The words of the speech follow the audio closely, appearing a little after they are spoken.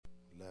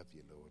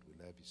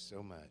love you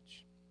so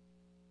much.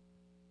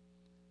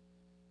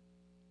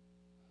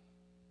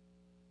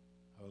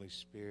 Holy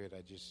Spirit,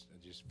 I just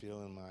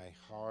feel in my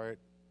heart,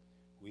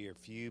 we are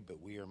few,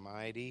 but we are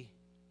mighty.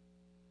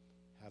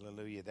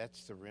 Hallelujah.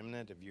 That's the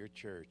remnant of your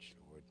church,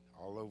 Lord,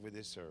 all over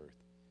this earth.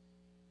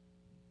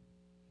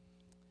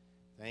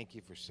 Thank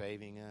you for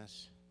saving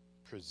us,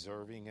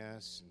 preserving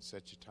us in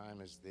such a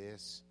time as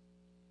this.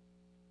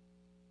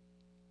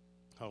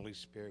 Holy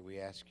Spirit, we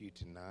ask you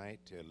tonight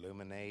to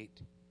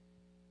illuminate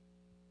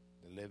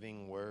the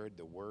living word,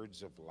 the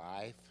words of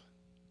life.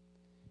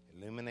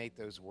 Illuminate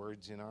those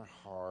words in our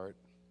heart.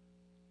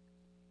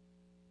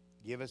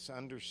 Give us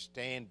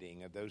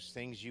understanding of those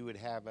things you would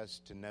have us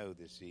to know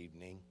this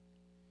evening.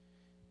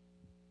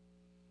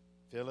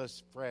 Fill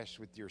us fresh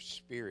with your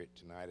Spirit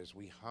tonight as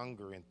we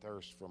hunger and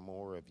thirst for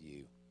more of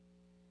you.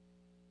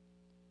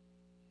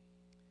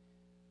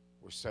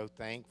 We're so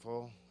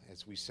thankful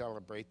as we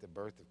celebrate the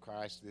birth of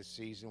Christ this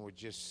season. We're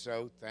just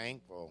so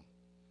thankful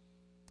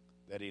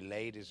that he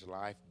laid his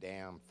life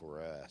down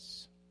for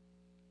us.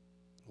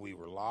 We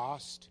were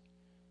lost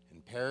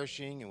and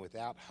perishing and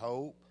without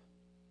hope.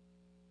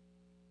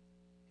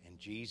 And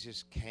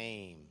Jesus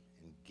came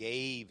and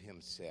gave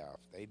himself.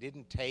 They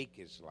didn't take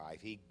his life.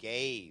 He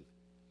gave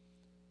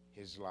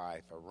his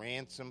life, a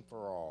ransom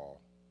for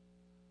all,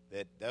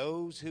 that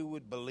those who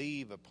would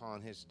believe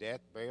upon his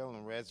death, burial,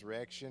 and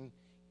resurrection,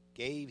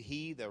 gave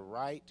he the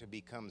right to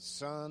become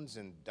sons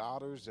and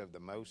daughters of the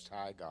Most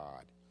High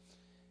God.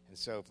 And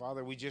so,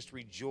 Father, we just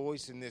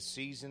rejoice in this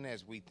season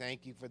as we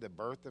thank you for the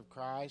birth of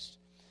Christ.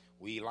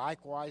 We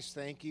likewise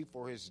thank you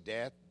for his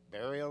death,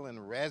 burial,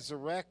 and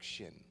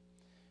resurrection.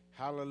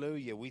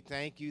 Hallelujah. We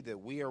thank you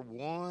that we are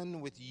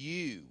one with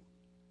you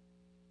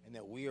and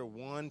that we are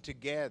one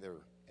together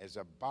as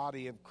a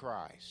body of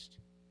Christ.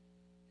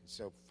 And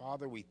so,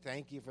 Father, we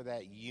thank you for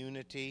that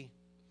unity.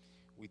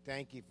 We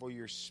thank you for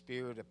your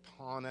Spirit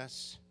upon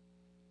us.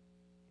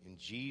 In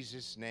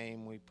Jesus'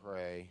 name we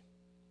pray.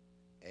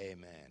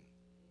 Amen.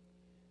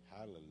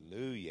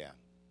 Hallelujah.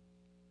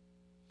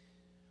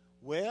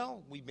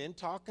 Well, we've been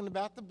talking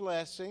about the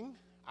blessing.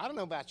 I don't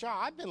know about y'all.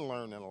 I've been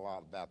learning a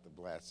lot about the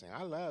blessing.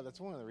 That's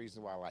one of the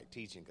reasons why I like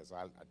teaching, because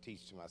I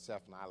teach to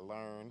myself and I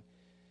learn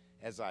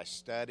as I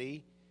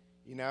study.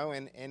 You know,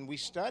 and we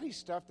study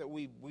stuff that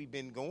we've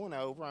been going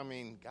over. I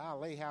mean,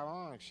 golly, how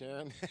long,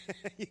 Sharon?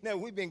 You know,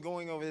 we've been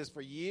going over this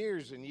for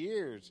years and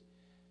years.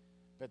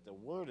 But the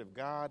Word of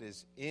God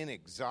is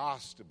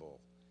inexhaustible.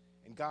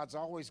 And God's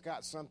always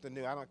got something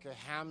new. I don't care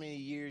how many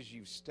years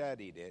you've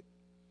studied it.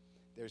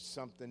 There's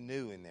something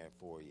new in there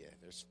for you.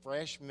 There's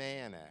fresh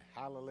manna.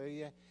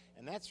 Hallelujah.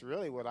 And that's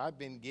really what I've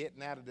been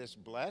getting out of this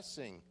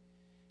blessing.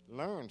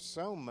 Learned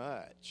so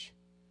much.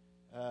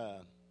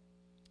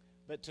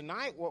 But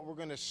tonight what we're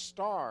going to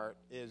start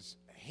is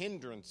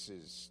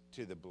hindrances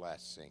to the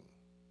blessing.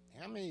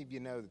 How many of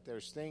you know that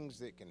there's things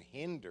that can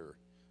hinder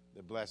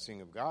the blessing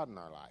of God in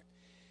our life?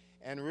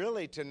 And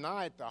really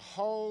tonight, the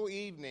whole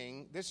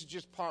evening, this is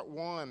just part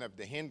one of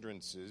the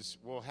hindrances.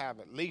 We'll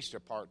have at least a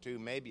part two,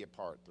 maybe a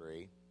part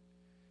three,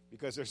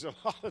 because there's a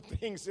lot of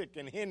things that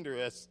can hinder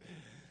us.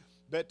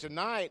 But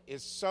tonight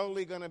is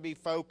solely going to be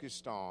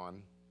focused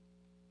on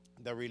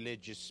the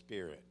religious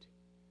spirit.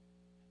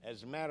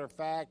 As a matter of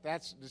fact,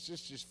 let's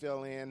just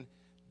fill in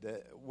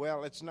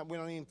it's not, we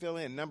don't even fill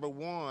in. Number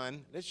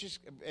one,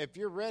 if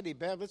you're ready,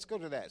 Bev, let's go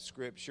to that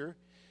scripture.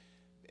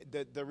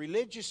 The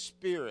religious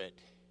spirit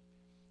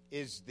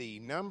is the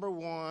number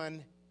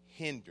one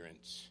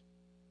hindrance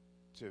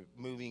to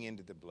moving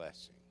into the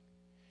blessing.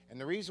 And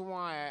the reason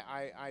why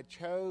I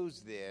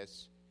chose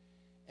this,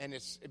 and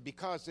it's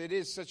because it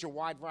is such a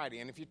wide variety.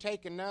 And if you're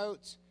taking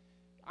notes,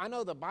 I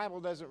know the Bible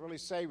doesn't really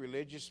say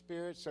religious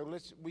spirits, so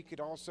we could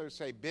also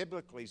say,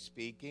 biblically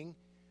speaking,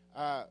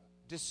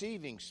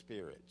 deceiving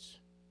spirits.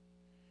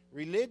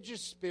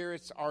 Religious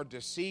spirits are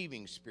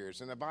deceiving spirits,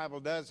 and the Bible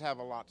does have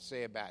a lot to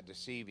say about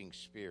deceiving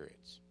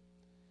spirits.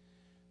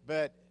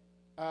 But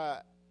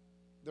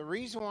the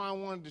reason why I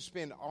wanted to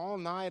spend all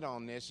night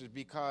on this is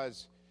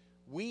because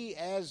we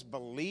as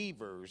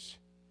believers,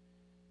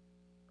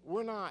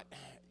 we're not,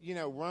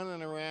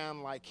 running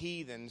around like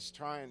heathens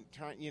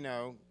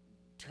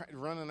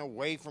running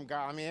away from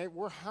God. I mean,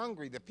 we're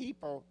hungry.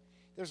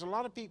 There's a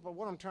lot of people,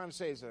 what I'm trying to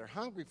say is they're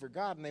hungry for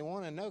God and they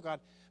want to know God,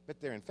 but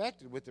they're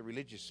infected with the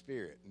religious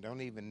spirit and don't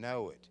even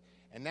know it.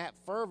 And that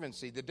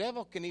fervency, the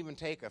devil can even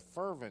take a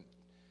fervent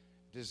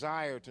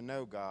desire to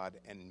know God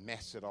and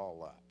mess it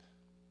all up.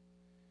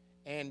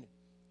 And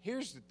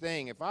here's the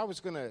thing. If I was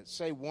going to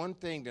say one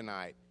thing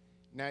tonight,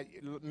 now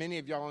many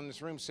of y'all in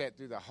this room sat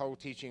through the whole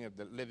teaching of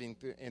the living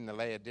in the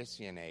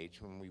Laodicean age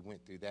when we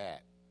went through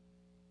that.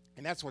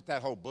 And that's what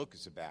that whole book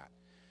is about.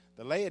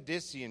 The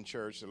Laodicean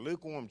church, the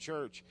lukewarm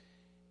church,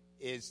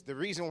 is the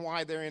reason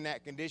why they're in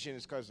that condition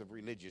is because of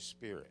religious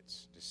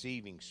spirits,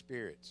 deceiving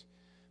spirits.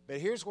 But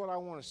here's what I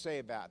want to say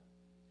about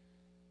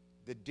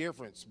the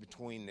difference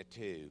between the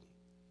two.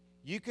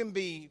 You can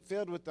be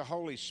filled with the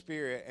Holy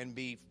Spirit and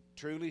be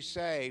truly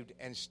saved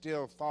and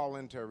still fall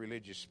into a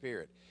religious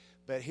spirit.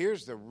 But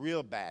here's the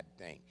real bad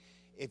thing.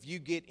 If you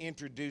get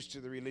introduced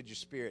to the religious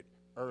spirit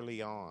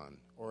early on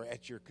or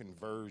at your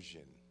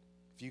conversion,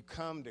 if you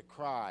come to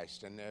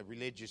Christ and the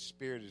religious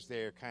spirit is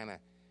there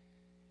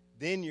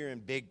then you're in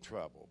big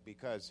trouble,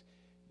 because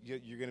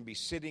you're going to be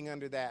sitting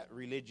under that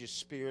religious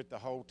spirit the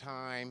whole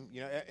time.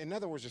 In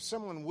other words, if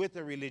someone with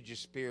a religious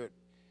spirit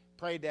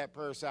prayed that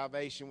prayer of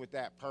salvation with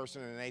that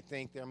person and they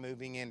think they're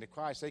moving into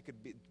Christ, they could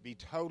be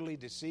totally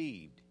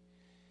deceived.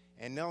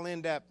 And they'll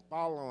end up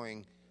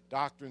following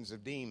doctrines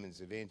of demons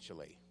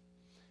eventually.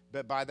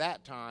 But by the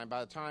time,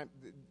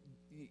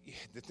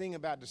 the thing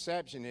about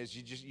deception is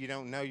you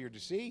don't know you're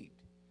deceived.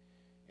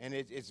 And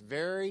it's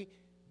very,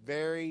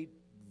 very,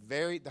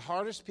 very, the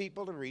hardest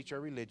people to reach are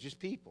religious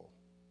people.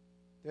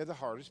 They're the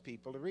hardest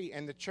people to reach.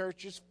 And the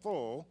church is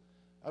full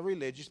of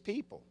religious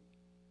people.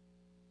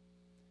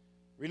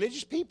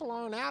 Religious people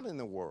aren't out in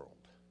the world.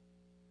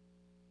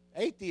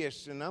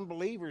 Atheists and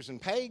unbelievers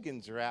and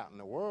pagans are out in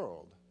the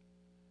world.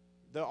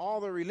 All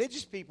the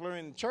religious people are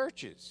in the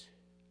churches.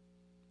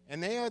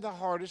 And they are the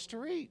hardest to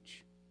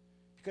reach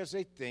because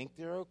they think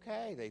they're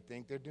okay. They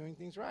think they're doing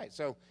things right.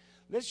 So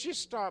let's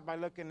just start by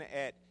looking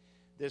at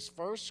this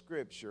first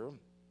scripture.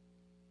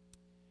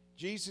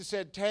 Jesus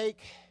said, "Take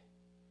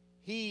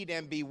heed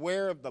and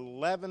beware of the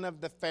leaven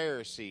of the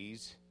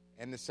Pharisees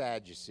and the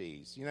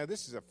Sadducees."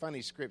 This is a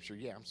funny scripture.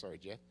 Yeah, I'm sorry,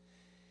 Jeff.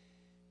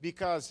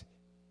 Because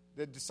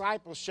the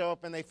disciples show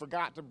up and they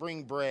forgot to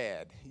bring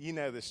bread. You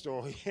know the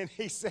story. And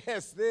he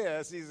says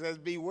this. He says,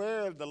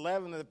 "Beware of the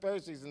leaven of the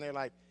Pharisees." And they're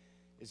like,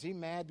 "Is he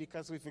mad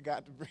because we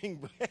forgot to bring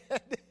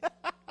bread?"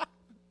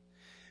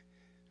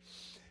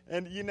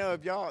 And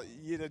if y'all,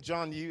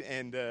 John, you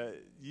and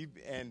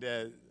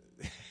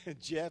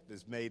Jeff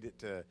has made it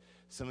to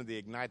some of the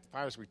Ignite the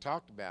Fires. We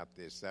talked about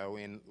this, though,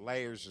 in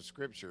layers of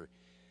Scripture.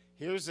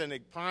 Here's a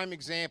prime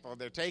example.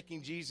 They're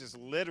taking Jesus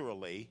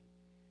literally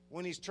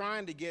when he's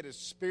trying to get a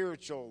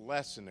spiritual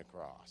lesson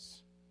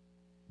across.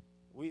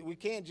 We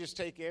can't just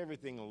take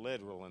everything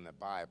literal in the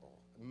Bible.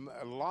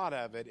 A lot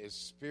of it is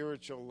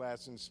spiritual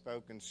lessons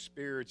spoken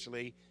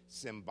spiritually,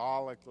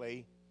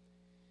 symbolically,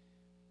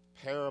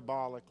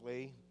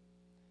 parabolically.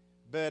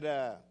 But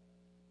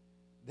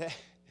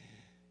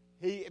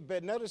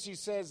notice he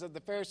says of the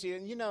Pharisee,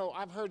 and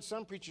I've heard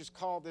some preachers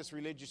call this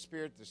religious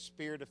spirit the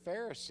spirit of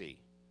Pharisee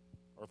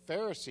or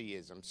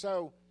Phariseeism.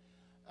 So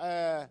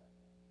let's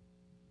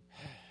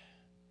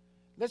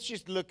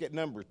just look at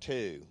number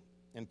 2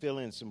 and fill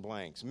in some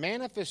blanks.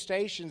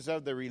 Manifestations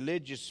of the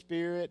religious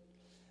spirit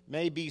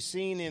may be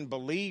seen in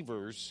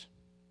believers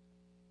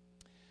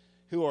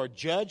who are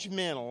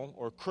judgmental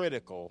or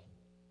critical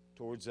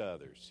towards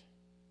others.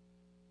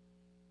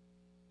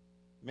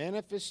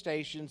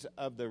 Manifestations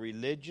of the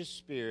religious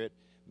spirit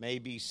may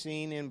be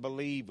seen in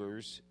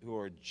believers who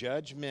are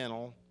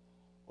judgmental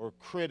or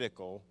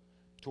critical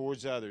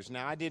towards others.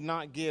 Now, I did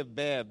not give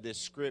Bev this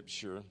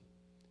scripture.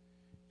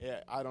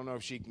 I don't know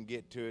if she can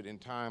get to it in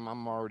time.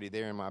 I'm already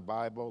there in my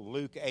Bible.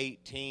 Luke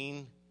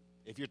 18.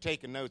 If you're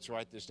taking notes,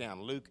 write this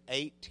down. Luke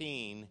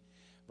 18,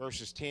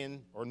 verses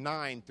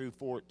 9 through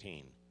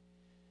 14.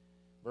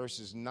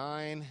 Verses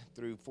 9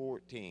 through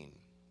 14.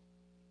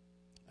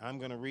 I'm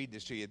going to read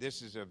this to you.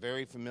 This is a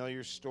very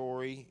familiar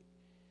story.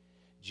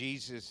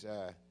 Jesus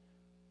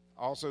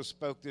also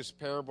spoke this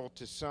parable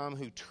to some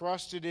who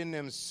trusted in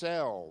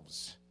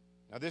themselves.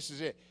 Now, this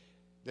is it,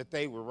 that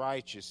they were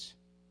righteous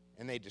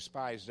and they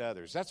despised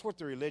others. That's what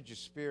the religious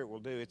spirit will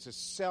do. It's a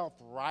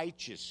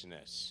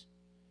self-righteousness.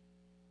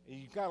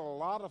 You've got a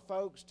lot of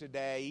folks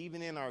today,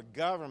 even in our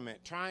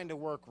government, trying to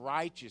work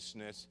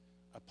righteousness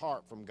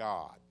apart from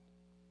God.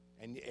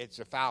 And it's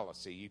a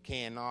fallacy. You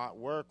cannot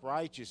work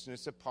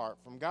righteousness apart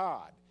from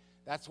God.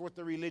 That's what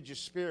the religious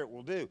spirit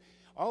will do.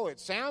 Oh, it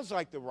sounds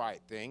like the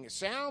right thing. It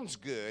sounds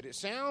good. It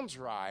sounds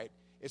right.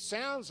 It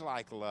sounds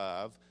like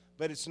love,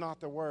 but it's not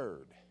the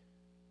word.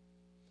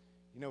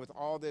 With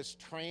all this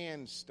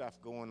trans stuff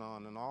going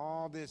on and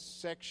all this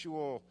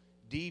sexual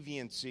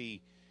deviancy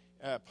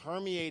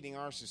permeating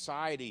our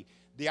society,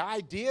 the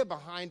idea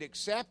behind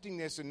accepting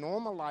this and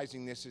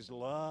normalizing this is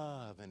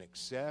love and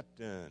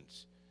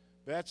acceptance.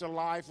 That's a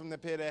lie from the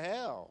pit of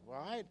hell,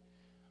 right?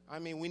 I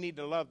mean, we need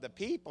to love the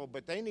people,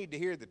 but they need to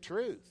hear the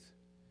truth.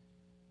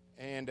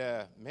 And,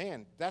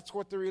 that's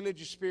what the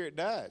religious spirit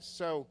does.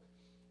 So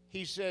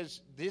he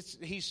says,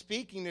 he's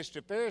speaking this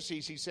to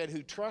Pharisees, he said,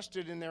 who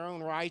trusted in their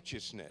own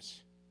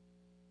righteousness.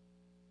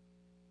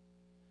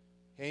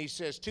 And he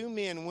says, 2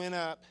 men went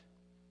up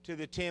to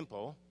the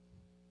temple.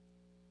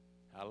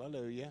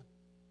 Hallelujah.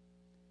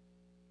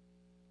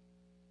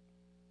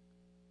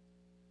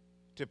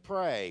 To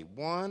pray,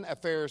 one a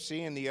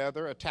Pharisee and the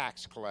other a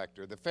tax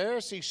collector. The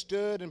Pharisee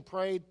stood and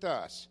prayed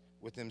thus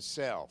with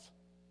himself.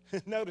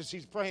 Notice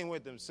he's praying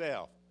with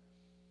himself.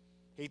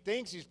 He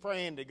thinks he's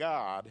praying to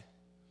God.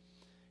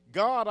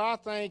 God, I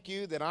thank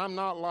you that I'm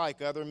not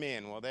like other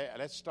men. Well,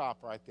 let's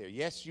stop right there.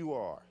 Yes, you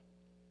are.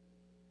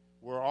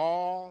 We're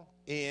all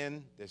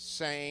in the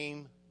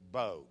same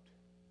boat.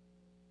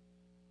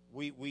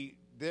 We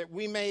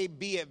may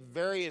be at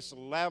various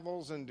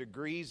levels and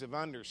degrees of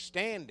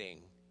understanding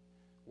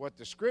what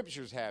the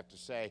scriptures have to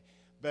say,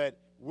 but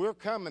we're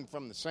coming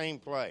from the same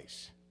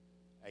place.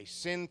 a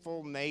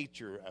sinful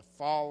nature, a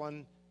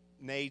fallen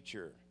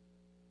nature.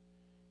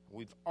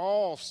 We've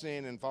all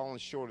sinned and fallen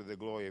short of the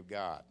glory of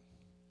God.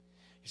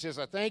 He says,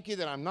 I thank you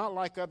that I'm not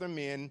like other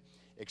men,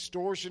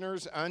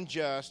 extortioners,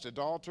 unjust,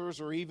 adulterers,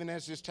 or even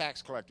as this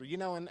tax collector. You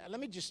know, and let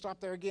me just stop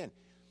there again.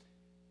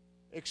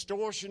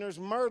 Extortioners,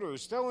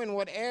 murderers, throw in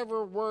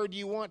whatever word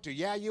you want to.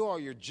 Yeah, you are.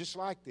 You're just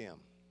like them.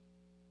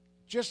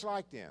 Just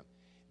like them.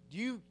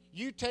 You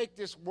take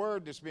this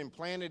word that's been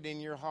planted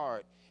in your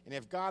heart, and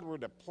if God were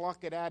to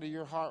pluck it out of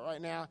your heart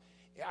right now,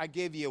 I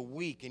give you a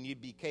week and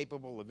you'd be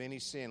capable of any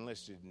sin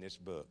listed in this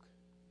book.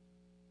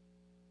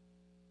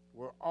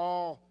 We're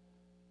all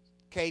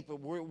capable.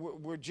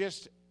 We're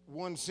just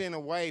one sin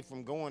away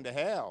from going to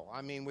hell.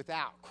 I mean,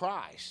 without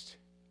Christ.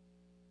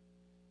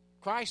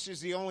 Christ is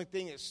the only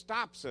thing that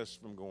stops us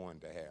from going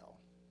to hell.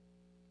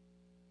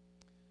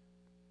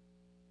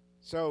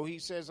 So he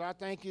says, I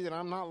thank you that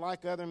I'm not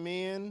like other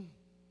men,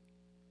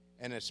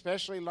 and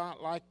especially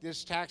not like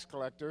this tax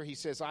collector. He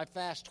says, I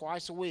fast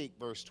twice a week,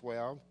 verse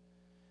 12.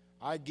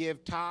 I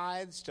give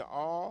tithes to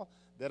all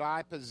that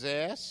I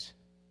possess.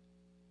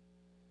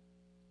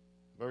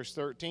 Verse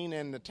 13,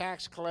 and the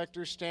tax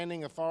collector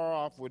standing afar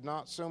off would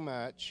not so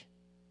much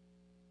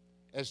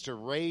as to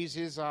raise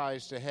his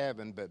eyes to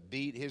heaven, but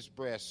beat his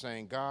breast,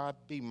 saying, God,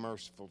 be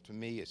merciful to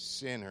me, a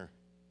sinner.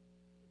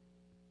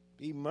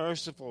 Be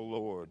merciful,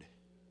 Lord.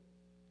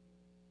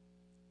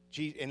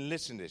 And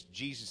listen to this.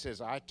 Jesus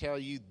says, I tell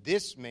you,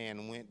 this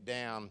man went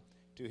down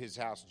to his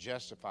house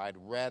justified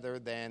rather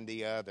than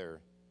the other.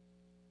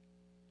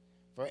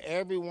 For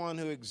everyone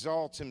who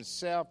exalts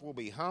himself will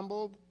be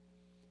humbled,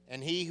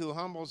 and he who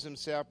humbles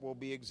himself will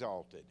be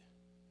exalted.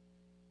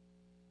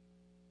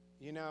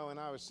 You know, and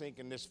I was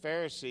thinking this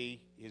Pharisee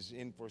is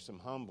in for some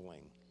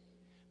humbling.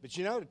 But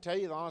you know, to tell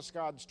you the honest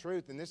God's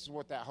truth, and this is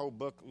what that whole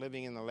book,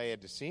 Living in the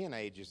Laodicean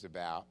Age, is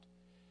about,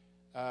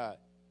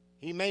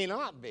 he may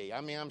not be.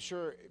 I mean, I'm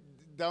sure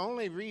the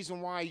only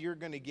reason why you're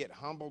going to get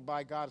humbled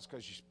by God is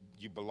because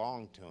you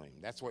belong to him.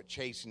 That's what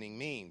chastening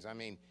means. I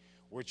mean,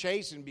 we're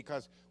chastened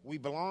because we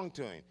belong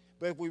to him.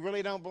 But if we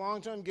really don't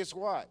belong to him, guess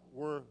what?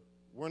 We're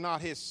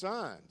not his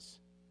sons.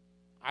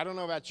 I don't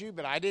know about you,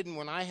 but I didn't,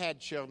 when I had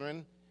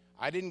children,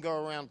 I didn't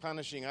go around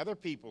punishing other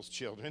people's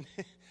children.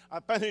 I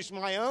punished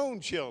my own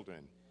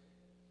children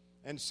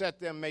and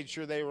made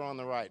sure they were on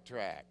the right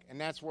track. And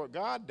that's what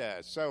God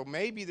does. So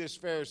maybe this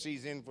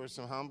Pharisee's in for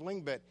some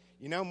humbling, but,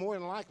 you know, more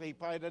than likely he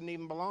probably doesn't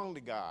even belong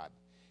to God.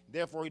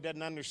 Therefore, he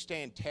doesn't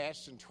understand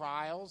tests and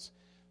trials.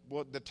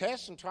 Well, the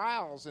tests and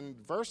trials and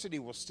adversity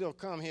will still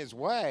come his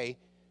way,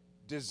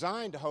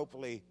 designed to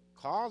hopefully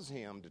cause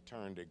him to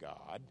turn to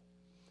God.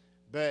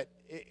 But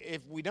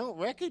if we don't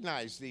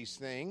recognize these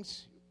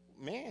things,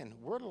 man,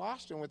 we're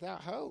lost and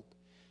without hope.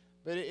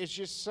 But it's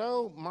just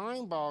so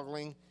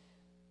mind-boggling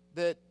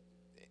that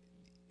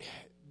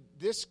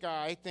this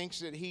guy thinks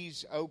that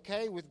he's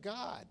okay with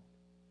God.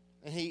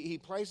 And he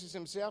places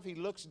himself, he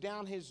looks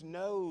down his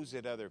nose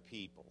at other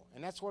people.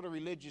 And that's what a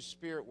religious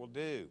spirit will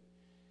do.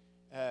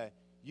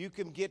 You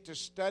can get to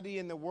study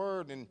in the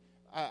Word, and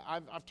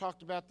I've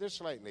talked about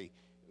this lately.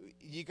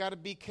 You got to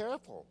be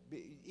careful.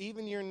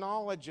 Even your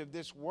knowledge of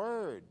this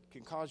Word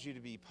can cause you to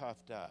be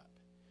puffed up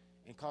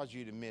and cause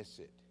you to miss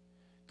it.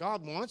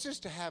 God wants us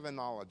to have a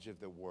knowledge of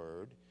the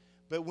Word,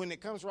 but when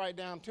it comes right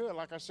down to it,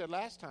 like I said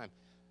last time,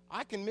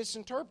 I can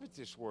misinterpret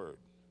this Word.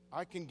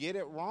 I can get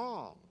it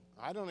wrong.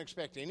 I don't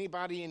expect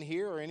anybody in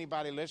here or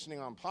anybody listening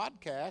on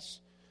podcasts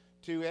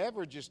to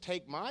ever just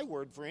take my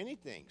word for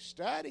anything.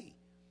 Study.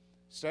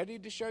 Study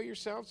to show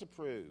yourselves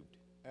approved.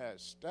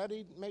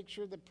 Study to make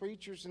sure the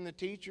preachers and the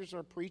teachers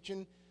are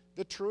preaching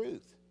the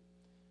truth.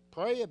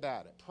 Pray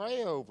about it.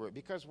 Pray over it,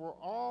 because we're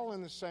all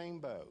in the same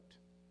boat.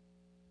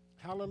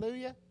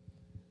 Hallelujah.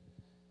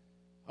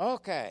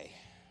 Okay.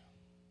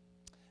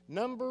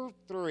 Number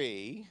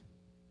 3,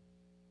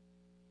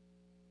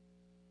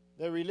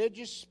 the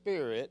religious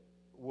spirit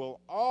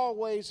will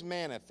always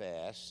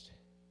manifest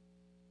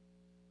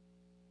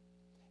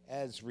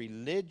as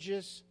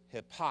religious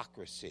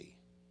hypocrisy.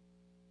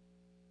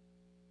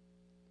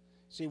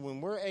 See,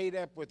 when we're ate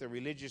up with a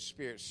religious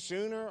spirit,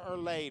 sooner or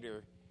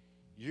later,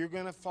 you're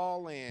going to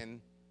fall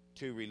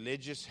into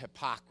religious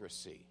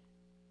hypocrisy.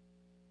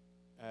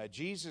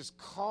 Jesus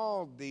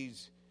called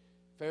these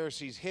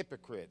Pharisees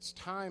hypocrites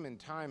time and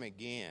time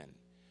again.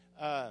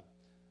 Are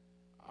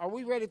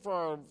we ready for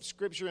our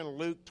scripture in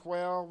Luke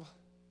 12?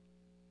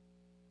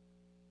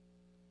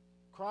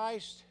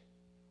 Christ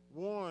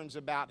warns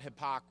about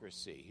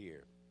hypocrisy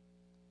here.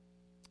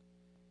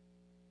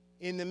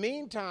 In the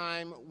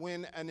meantime,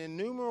 when an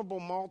innumerable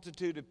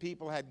multitude of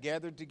people had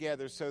gathered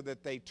together so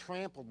that they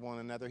trampled one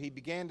another, he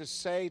began to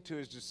say to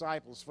his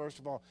disciples, first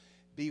of all,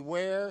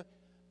 beware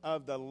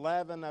of the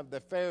leaven of the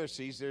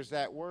Pharisees. There's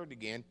that word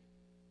again,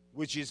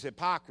 which is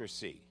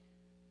hypocrisy.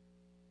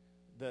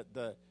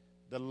 The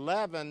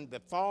leaven, the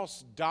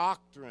false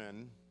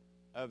doctrine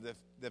of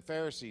the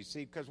Pharisees.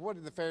 See, because what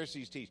did the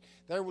Pharisees teach?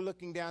 They were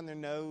looking down their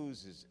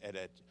noses at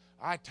it.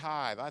 I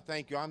tithe. I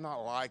thank you. I'm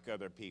not like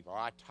other people.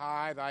 I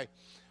tithe.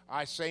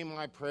 I say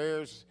my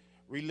prayers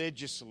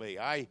religiously.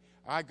 I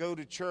I go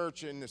to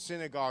church in the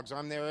synagogues.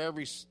 I'm there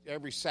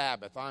every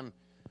Sabbath.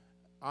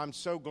 I'm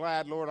so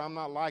glad, Lord, I'm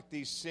not like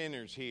these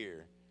sinners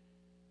here.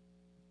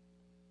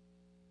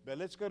 But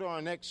let's go to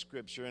our next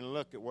scripture and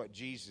look at what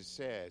Jesus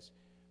says.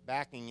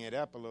 Backing it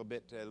up a little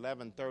bit to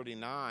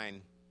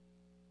 11:39.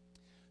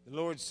 The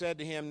Lord said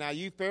to him, "Now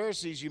you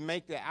Pharisees, you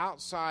make the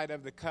outside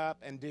of the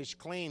cup and dish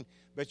clean,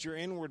 but your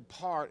inward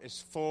part is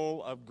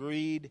full of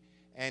greed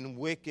and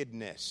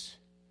wickedness."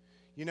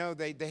 You know,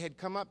 they had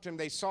come up to him.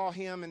 They saw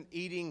him and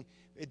eating.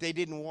 They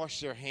didn't wash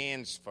their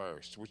hands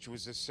first, which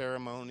was a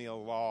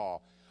ceremonial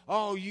law.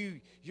 Oh,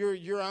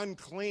 you're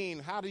unclean.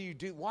 Why do you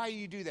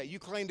do that? You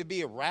claim to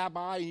be a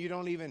rabbi and you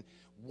don't even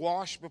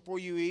wash before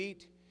you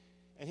eat?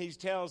 And he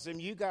tells them,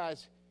 you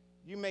guys,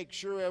 you make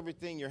sure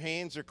your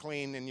hands are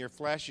clean and your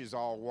flesh is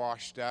all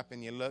washed up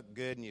and you look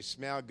good and you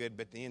smell good,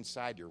 but the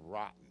inside you're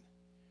rotten.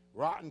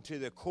 Rotten to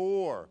the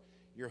core.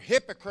 You're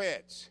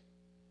hypocrites.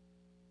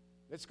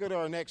 Let's go to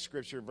our next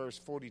scripture, verse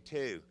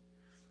 42.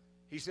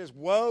 He says,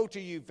 "Woe to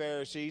you,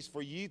 Pharisees,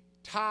 for you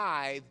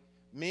tithe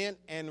mint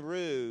and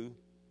rue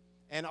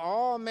and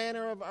all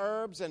manner of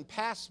herbs, and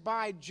pass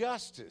by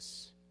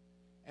justice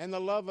and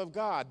the love of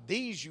God.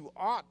 These you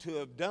ought to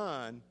have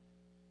done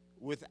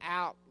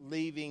without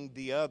leaving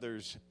the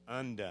others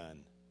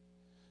undone."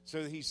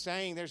 So he's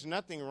saying there's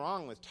nothing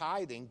wrong with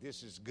tithing.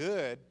 This is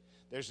good.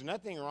 There's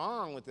nothing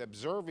wrong with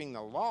observing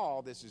the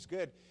law. This is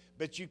good.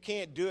 But you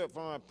can't do it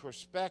from a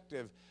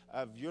perspective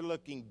of you're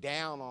looking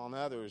down on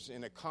others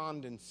in a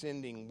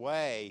condescending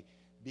way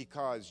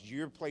because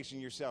you're placing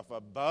yourself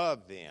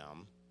above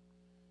them.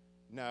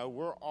 No,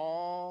 we're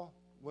all,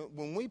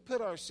 when we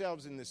put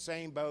ourselves in the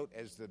same boat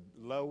as the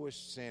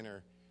lowest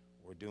sinner,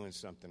 we're doing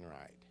something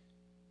right.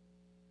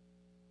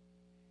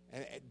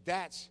 And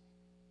that's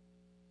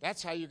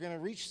how you're going to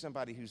reach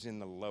somebody who's in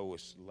the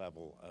lowest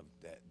level of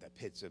the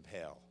pits of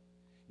hell.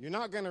 You're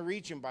not going to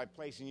reach them by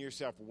placing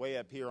yourself way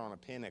up here on a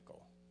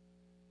pinnacle.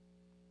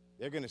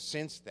 They're going to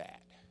sense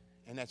that,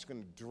 and that's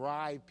going to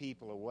drive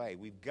people away.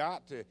 We've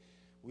got to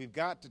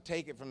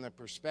take it from the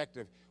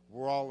perspective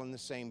we're all in the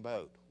same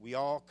boat. We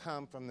all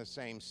come from the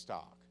same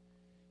stock.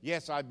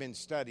 Yes, I've been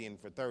studying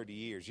for 30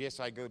 years. Yes,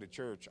 I go to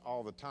church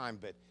all the time,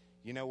 but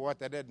you know what?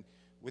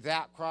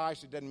 Without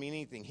Christ, it doesn't mean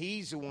anything.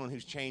 He's the one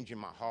who's changing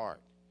my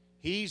heart.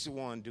 He's the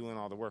one doing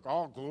all the work.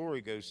 All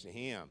glory goes to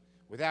him.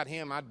 Without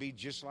him, I'd be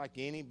just like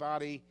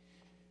anybody,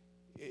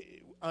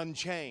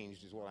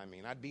 unchanged is what I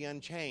mean. I'd be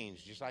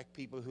unchanged, just like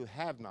people who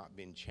have not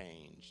been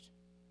changed.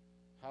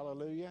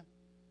 Hallelujah.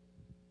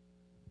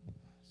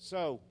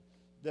 So,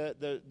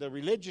 the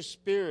religious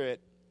spirit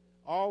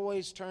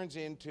always turns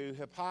into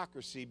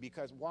hypocrisy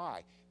because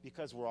why?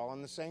 Because we're all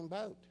in the same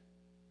boat.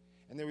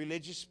 And the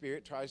religious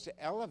spirit tries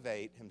to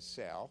elevate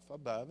himself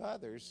above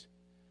others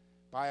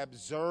by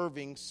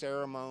observing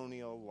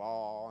ceremonial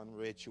law and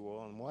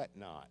ritual and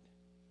whatnot.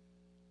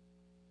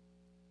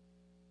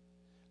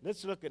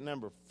 Let's look at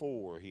number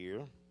 4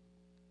 here.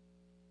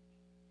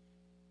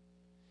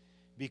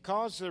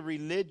 Because the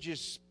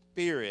religious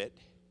spirit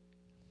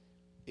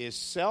is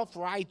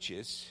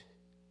self-righteous,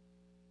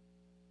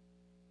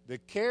 the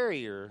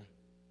carrier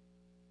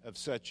of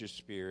such a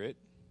spirit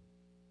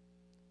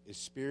is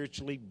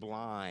spiritually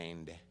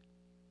blind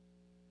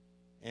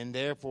and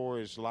therefore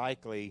is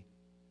likely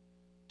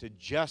to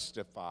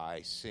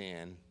justify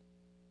sin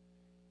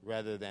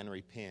rather than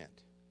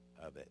repent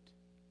of it.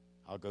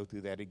 I'll go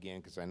through that again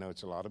because I know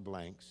it's a lot of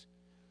blanks.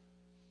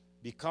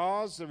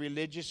 Because the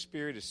religious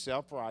spirit is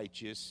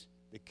self-righteous,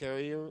 the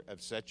carrier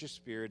of such a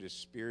spirit is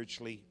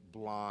spiritually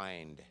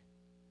blind.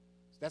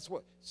 That's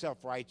what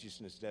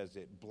self-righteousness does.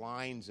 It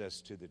blinds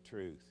us to the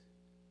truth.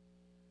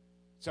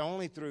 It's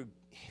only through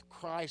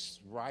Christ's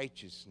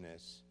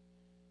righteousness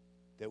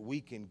that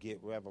we can get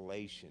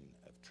revelation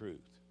of truth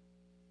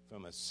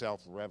from a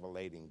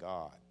self-revelating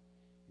God.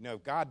 You know,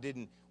 if God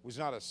was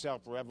not a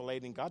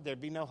self-revelating God,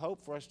 there'd be no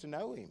hope for us to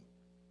know him.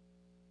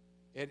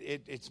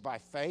 It's by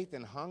faith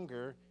and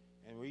hunger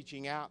and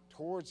reaching out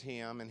towards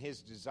him and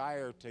his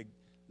desire to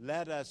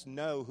let us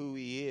know who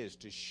he is,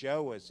 to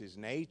show us his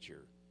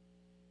nature.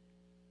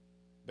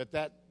 But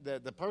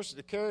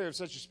the carrier of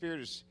such a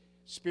spirit is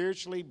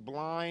spiritually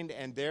blind,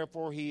 and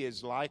therefore he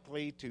is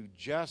likely to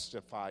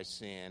justify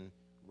sin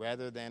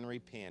rather than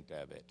repent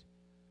of it.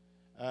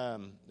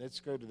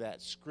 Let's go to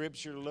that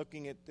scripture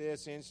looking at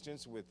this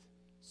instance with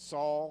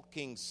Saul.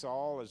 King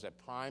Saul is a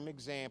prime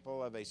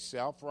example of a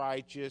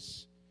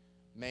self-righteous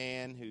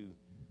man who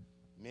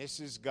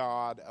misses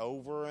God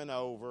over and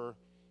over,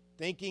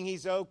 thinking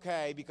he's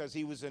okay because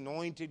he was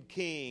anointed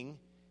king.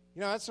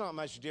 You know, that's not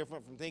much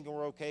different from thinking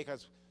we're okay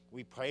because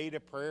we prayed a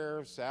prayer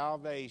of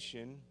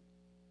salvation.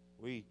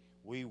 We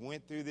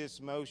went through this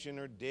motion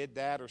or did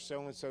that, or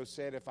so-and-so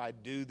said, if I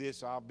do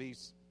this, I'll be...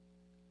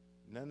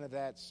 None of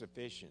that's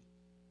sufficient.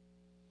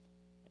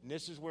 And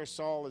this is where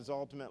Saul is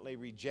ultimately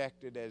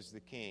rejected as the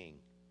king.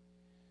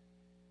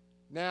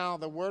 Now,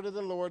 the word of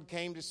the Lord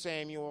came to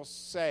Samuel,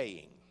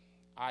 saying,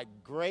 I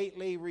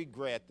greatly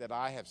regret that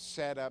I have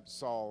set up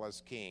Saul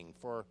as king,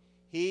 for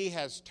he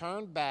has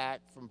turned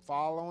back from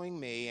following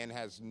me and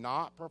has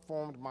not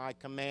performed my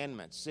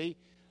commandments. See,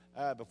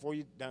 before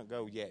you don't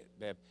go yet,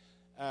 Bev.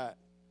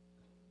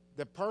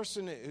 The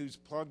person who's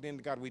plugged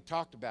into God, we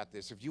talked about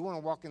this. If you want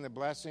to walk in the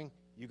blessing,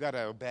 you got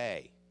to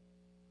obey.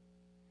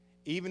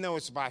 Even though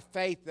it's by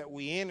faith that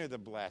we enter the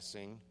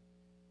blessing,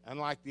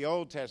 unlike the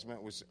Old Testament,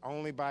 it was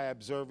only by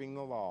observing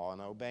the law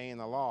and obeying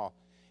the law.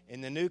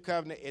 In the New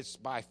Covenant, it's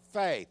by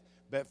faith.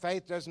 But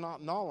faith does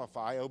not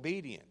nullify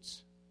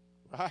obedience,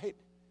 right?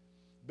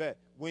 But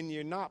when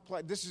you're not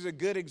plugged, this is a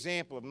good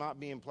example of not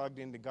being plugged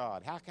into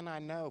God. How can I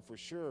know for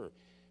sure?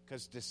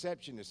 Because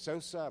deception is so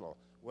subtle.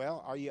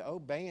 Well, are you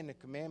obeying the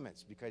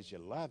commandments because you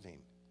love Him?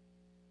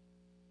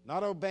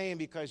 Not obeying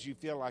because you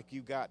feel like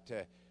you got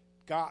to,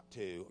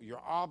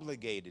 you're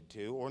obligated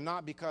to, or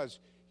not because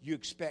you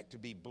expect to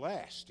be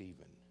blessed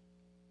even.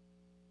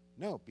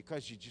 No,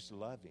 because you just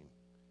love Him.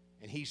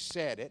 And He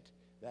said it,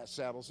 that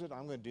settles it.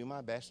 I'm going to do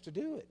my best to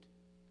do it.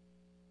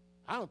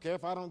 I don't care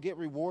if I don't get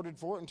rewarded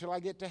for it until I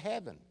get to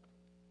heaven.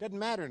 Doesn't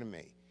matter to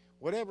me.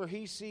 Whatever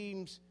He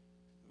seems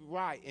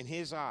right in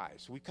His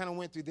eyes. We kind of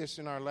went through this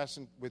in our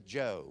lesson with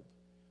Job.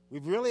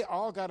 We've really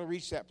all got to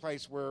reach that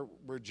place where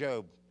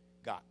Job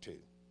got to.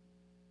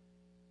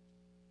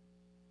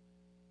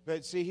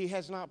 But see, he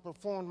has not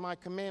performed my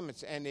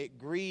commandments, and it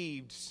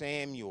grieved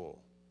Samuel.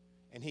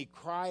 And he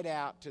cried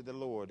out to the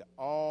Lord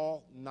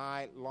all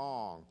night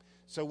long.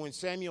 So when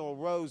Samuel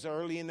rose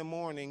early in the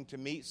morning to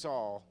meet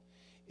Saul,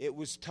 it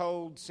was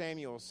told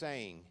Samuel,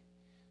 saying,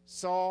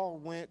 Saul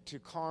went to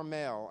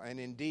Carmel, and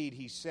indeed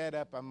he set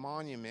up a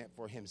monument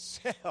for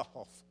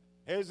himself.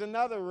 Here's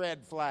another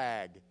red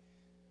flag.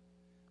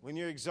 When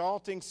you're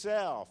exalting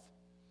self,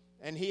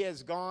 and he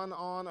has gone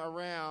on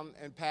around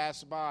and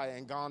passed by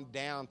and gone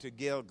down to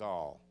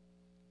Gilgal.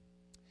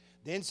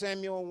 Then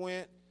Samuel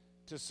went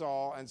to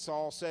Saul, and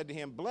Saul said to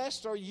him,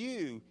 Blessed are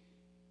you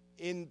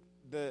in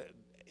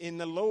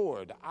the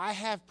Lord. I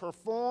have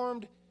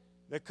performed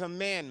the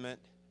commandment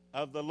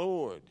of the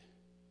Lord.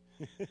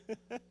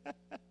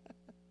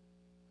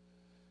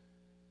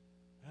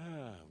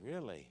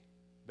 Really?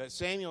 But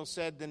Samuel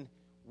said, Then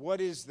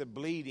what is the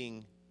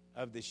bleating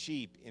of the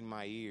sheep in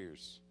my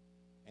ears,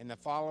 and the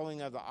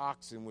following of the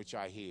oxen which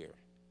I hear?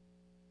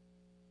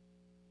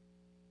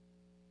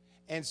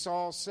 And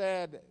Saul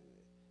said,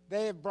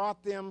 They have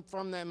brought them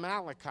from the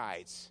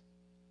Amalekites,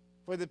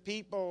 for the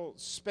people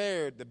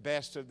spared the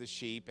best of the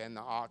sheep and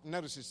the ox.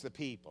 Notice it's the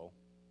people.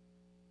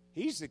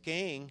 He's the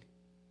king.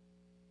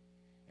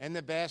 And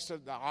the best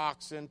of the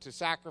oxen to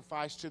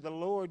sacrifice to the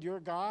Lord your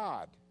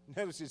God.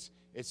 Notice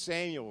it's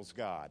Samuel's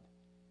God.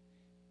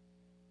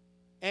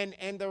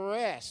 And the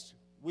rest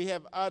we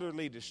have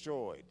utterly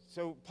destroyed.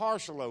 So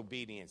partial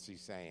obedience,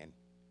 he's saying.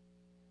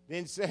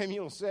 Then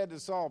Samuel said to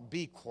Saul,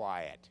 Be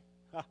quiet.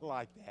 I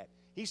like that.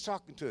 He's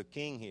talking to a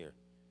king here.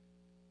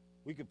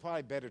 We could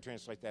probably better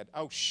translate that.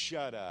 Oh,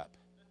 shut up,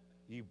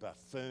 you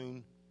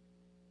buffoon.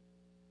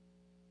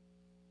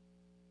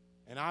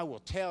 And I will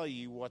tell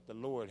you what the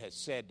Lord has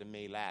said to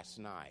me last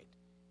night.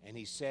 And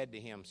he said to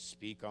him,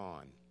 Speak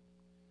on.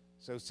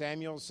 So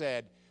Samuel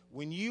said,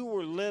 When you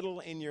were little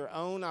in your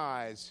own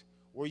eyes,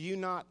 were you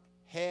not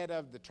head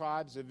of the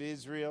tribes of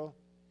Israel?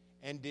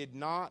 And did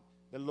not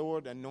the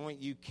Lord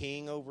anoint you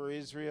king over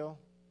Israel?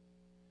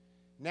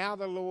 Now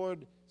the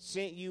Lord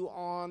sent you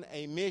on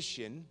a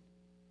mission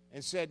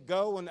and said,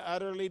 Go and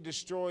utterly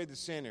destroy the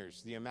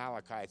sinners, the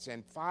Amalekites,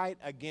 and fight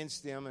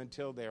against them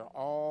until they're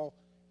all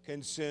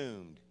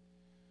consumed.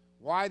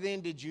 Why then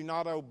did you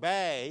not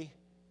obey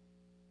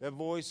the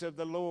voice of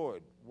the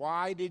Lord?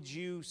 Why did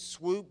you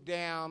swoop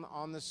down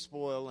on the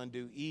spoil and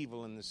do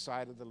evil in the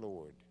sight of the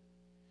Lord?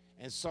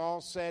 And Saul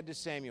said to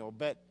Samuel,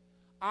 But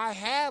I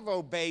have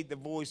obeyed the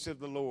voice of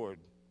the Lord.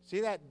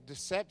 See that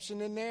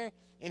deception in there?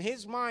 In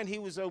his mind, he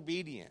was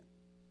obedient.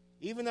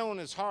 Even though in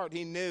his heart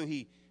he knew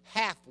he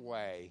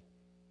half-hearted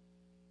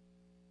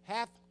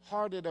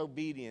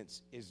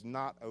obedience is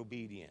not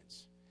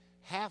obedience.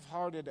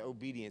 Half-hearted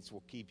obedience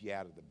will keep you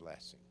out of the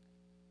blessing.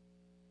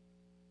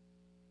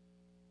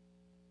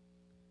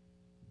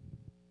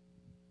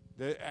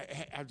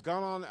 I've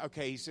gone on,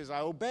 he says, I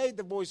obeyed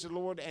the voice of the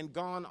Lord and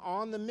gone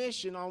on the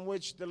mission on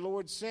which the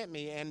Lord sent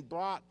me and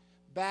brought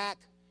back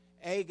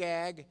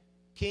Agag,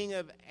 king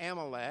of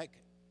Amalek.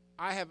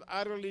 I have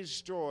utterly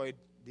destroyed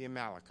the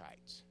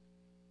Amalekites.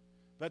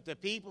 But the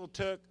people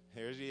took,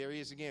 there he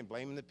is again,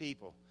 blaming the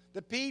people.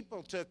 The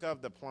people took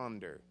of the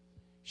plunder,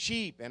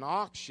 sheep and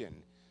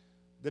oxen,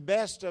 the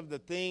best of the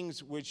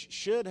things which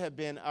should have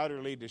been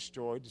utterly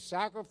destroyed, to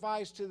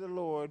sacrifice to the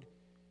Lord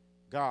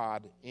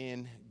God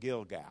in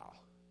Gilgal.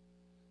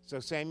 So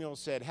Samuel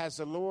said, Has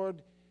the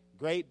Lord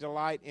great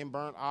delight in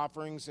burnt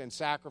offerings and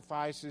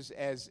sacrifices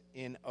as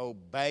in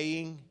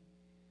obeying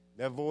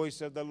the voice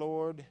of the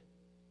Lord?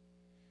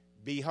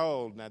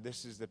 Behold, now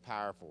this is the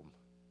powerful.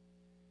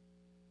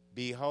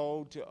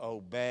 Behold, to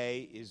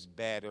obey is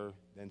better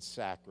than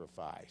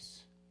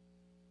sacrifice,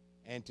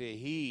 and to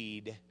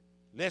heed,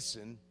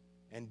 listen,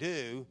 and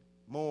do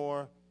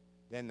more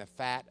than the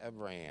fat of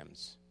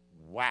rams.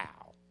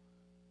 Wow.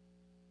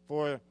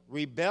 For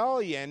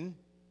rebellion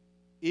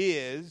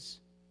is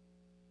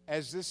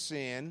as the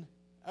sin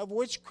of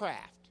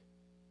witchcraft,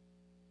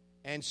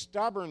 And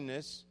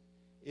stubbornness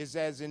is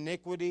as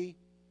iniquity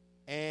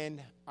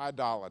and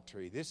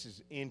idolatry. This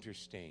is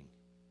interesting.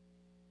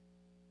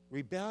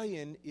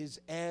 Rebellion is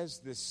as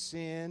the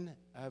sin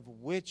of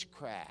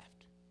witchcraft.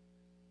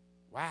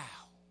 Wow.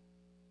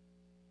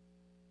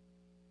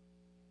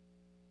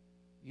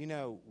 You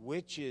know,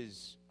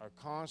 witches are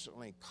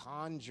constantly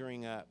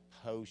conjuring up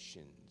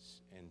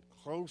potions and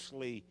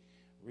closely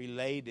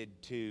related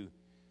to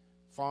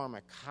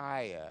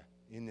pharmakeia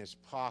in this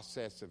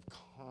process of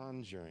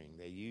conjuring.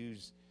 They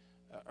use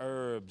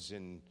herbs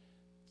and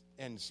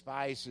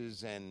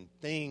spices and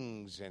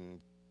things and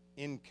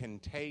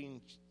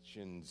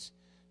incantations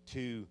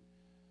to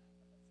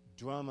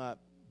drum up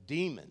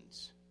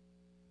demons.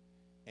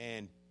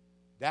 And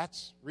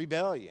that's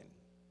rebellion.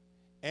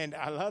 And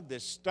I love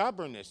this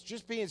stubbornness,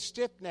 just being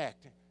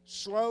stiff-necked,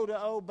 slow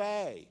to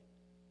obey,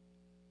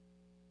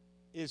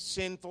 is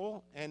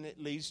sinful, and it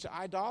leads to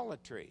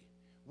idolatry.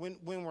 When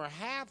we're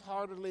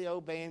half-heartedly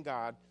obeying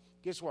God,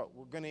 guess what?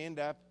 We're going to end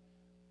up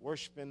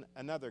worshiping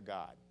another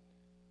God.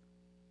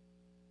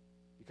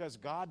 Because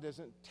God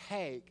doesn't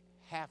take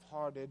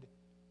half-hearted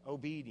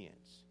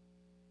obedience.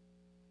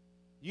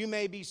 You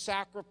may be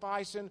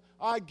sacrificing,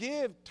 I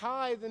give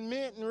tithe and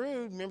mint and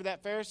rue. Remember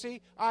that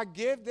Pharisee? I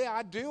give,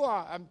 I do.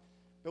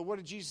 But what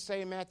did Jesus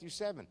say in Matthew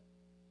 7?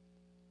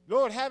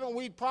 Lord, haven't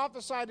we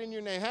prophesied in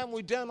your name? Haven't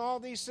we done all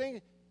these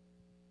things?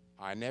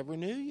 I never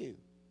knew you.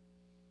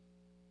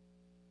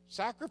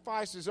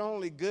 Sacrifice is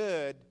only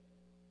good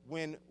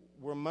when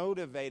we're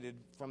motivated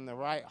from the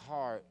right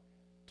heart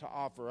to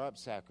offer up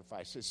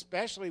sacrifice.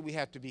 Especially we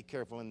have to be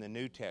careful in the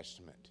New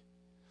Testament.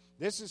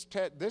 This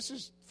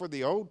is for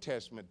the Old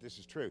Testament, this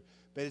is true.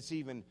 But it's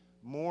even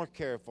more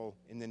careful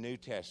in the New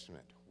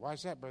Testament. Why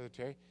is that, Brother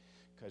Terry?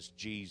 Because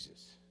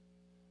Jesus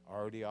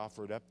already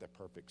offered up the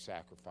perfect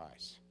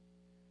sacrifice.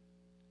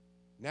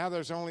 Now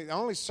the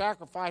only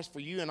sacrifice for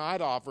you and I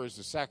to offer is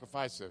the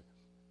sacrifice of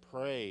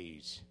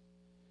praise.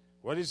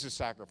 What is the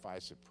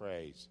sacrifice of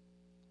praise?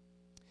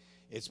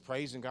 It's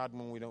praising God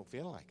when we don't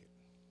feel like it.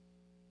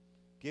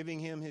 Giving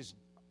Him His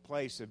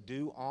place of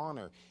due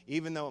honor,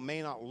 even though it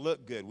may not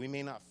look good, we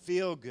may not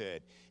feel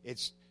good.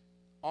 It's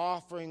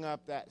offering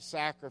up that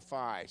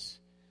sacrifice.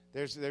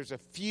 There's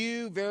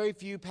very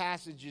few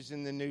passages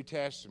in the New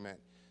Testament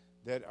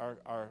that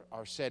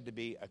are said to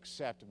be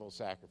acceptable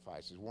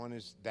sacrifices. One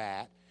is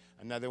that.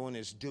 Another one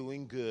is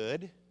doing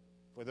good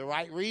for the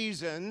right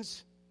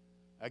reasons.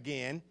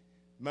 Again,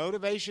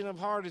 motivation of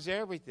heart is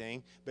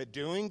everything, but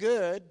doing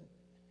good,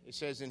 it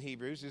says in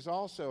Hebrews, is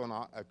also an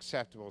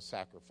acceptable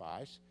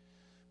sacrifice.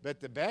 But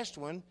the best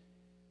one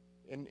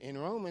in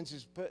Romans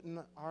is putting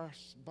our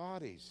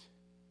bodies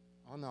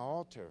on the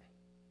altar.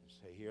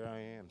 Say, here I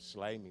am,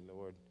 slay me,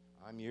 Lord.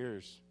 I'm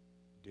yours.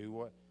 Do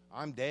what?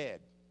 I'm dead.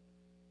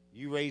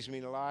 You raised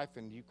me to life,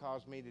 and you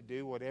caused me to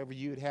do whatever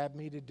you'd have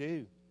me to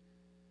do.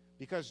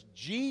 Because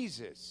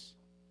Jesus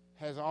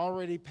has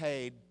already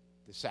paid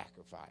the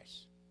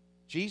sacrifice.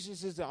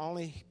 Jesus is the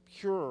only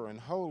pure and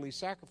holy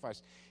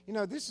sacrifice. You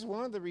know, this is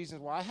one of the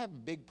reasons why I have a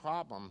big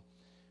problem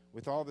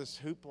with all this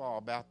hoopla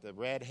about the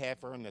red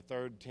heifer and the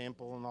third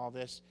temple and all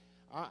this.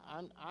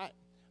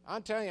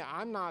 I'm telling you,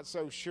 I'm not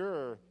so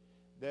sure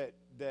that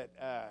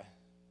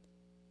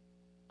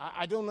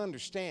I don't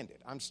understand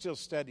it. I'm still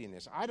studying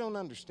this. I don't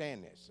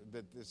understand this,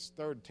 that this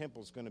third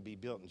temple is going to be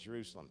built in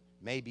Jerusalem.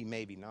 Maybe,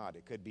 maybe not.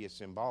 It could be a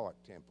symbolic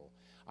temple.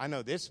 I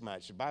know this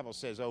much. The Bible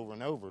says over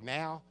and over,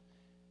 now,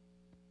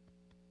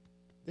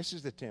 this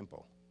is the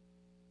temple.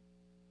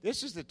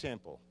 This is the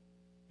temple.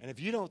 And if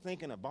you don't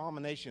think an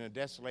abomination of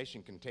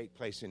desolation can take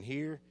place in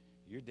here,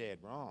 you're dead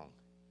wrong.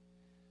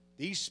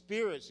 These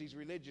spirits, these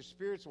religious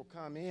spirits will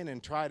come in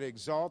and try to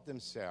exalt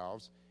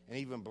themselves and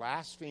even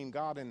blaspheme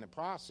God in the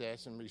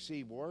process and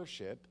receive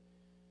worship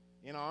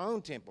in our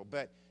own temple.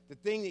 But the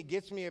thing that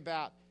gets me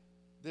about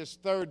this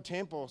third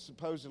temple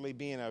supposedly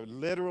being a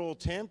literal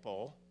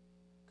temple,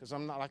 because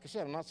I'm not, like I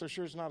said, I'm not so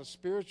sure it's not a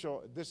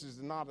spiritual, this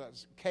is not a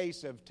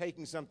case of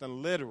taking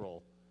something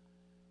literal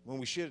when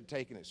we should have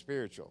taken it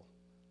spiritual,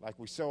 like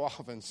we so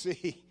often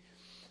see.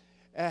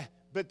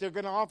 But they're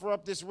going to offer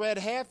up this red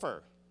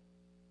heifer.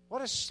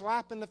 What a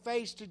slap in the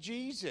face to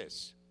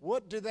Jesus.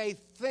 What do they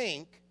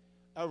think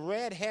a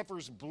red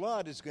heifer's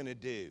blood is going to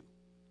do?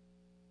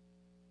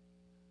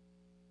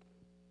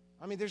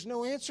 I mean, there's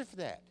no answer for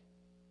that.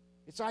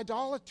 It's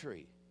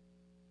idolatry.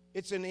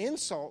 It's an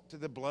insult to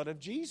the blood of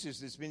Jesus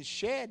that's been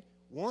shed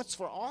once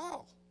for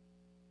all.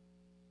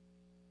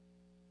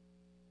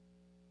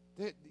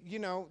 You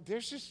know,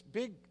 there's this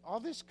all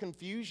this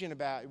confusion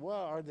about,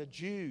 well, are the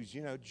Jews,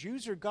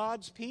 Jews are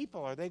God's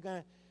people. Are they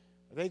going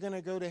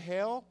to go to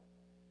hell?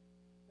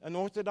 An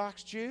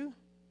Orthodox Jew?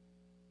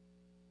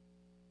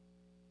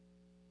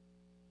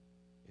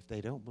 If they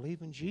don't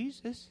believe in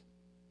Jesus.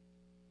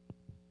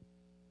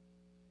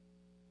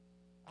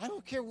 I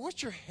don't care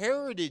what your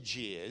heritage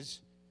is.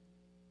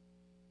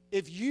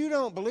 If you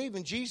don't believe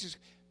in Jesus,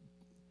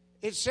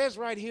 it says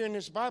right here in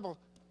this Bible,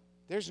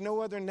 there's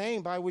no other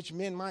name by which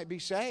men might be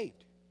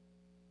saved.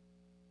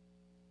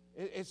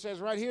 It says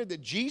right here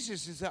that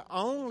Jesus is the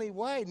only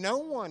way. No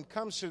one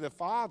comes to the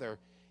Father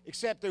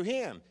except through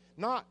him.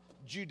 Not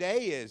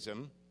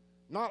Judaism,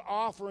 not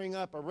offering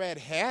up a red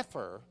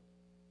heifer,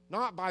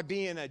 not by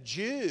being a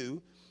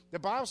Jew. The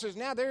Bible says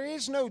now there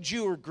is no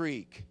Jew or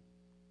Greek.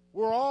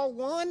 We're all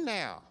one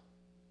now.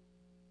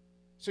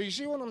 So you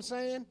see what I'm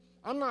saying?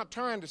 I'm not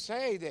trying to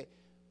say that,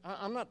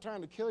 I'm not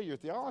trying to kill your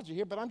theology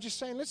here, but I'm just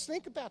saying let's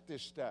think about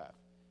this stuff.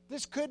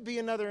 This could be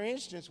another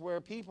instance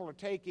where people are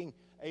taking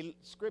a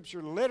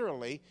scripture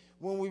literally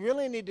when we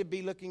really need to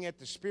be looking at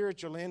the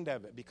spiritual end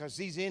of it, because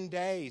these end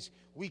days,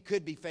 we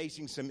could be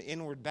facing some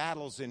inward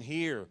battles in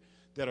here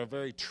that are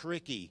very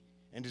tricky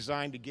and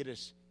designed to get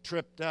us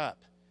tripped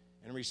up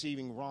and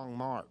receiving wrong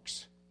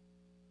marks.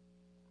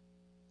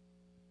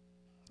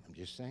 I'm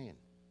just saying.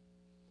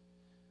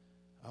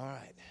 All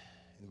right.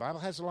 The Bible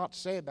has a lot to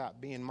say about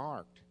being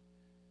marked.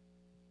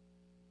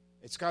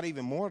 It's got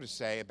even more to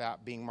say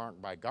about being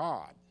marked by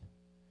God.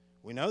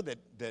 We know that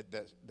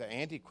the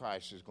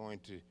Antichrist is going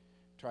to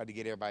try to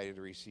get everybody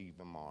to receive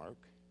a mark,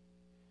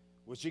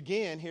 which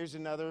again, here's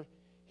another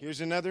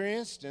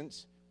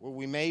instance where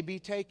we may be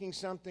taking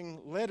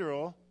something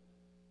literal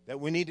that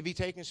we need to be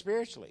taking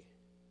spiritually.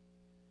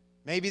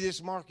 Maybe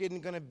this mark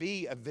isn't going to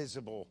be a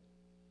visible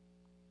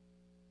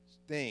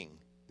thing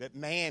that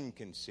man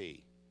can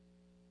see.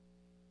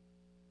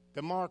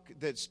 The mark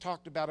that's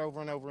talked about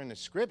over and over in the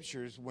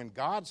Scriptures, when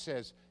God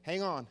says,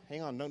 hang on,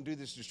 don't do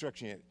this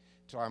destruction yet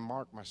till I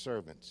mark my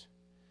servants.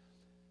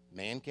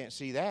 Man can't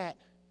see that.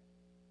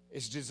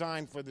 It's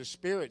designed for the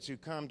spirits who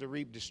come to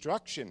reap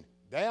destruction.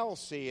 They'll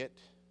see it.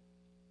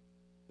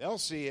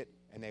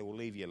 And they will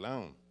leave you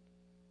alone.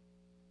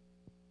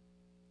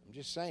 I'm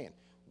just saying,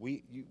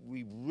 we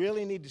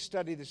really need to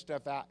study this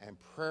stuff out and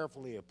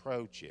prayerfully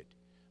approach it.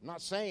 I'm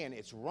not saying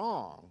it's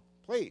wrong.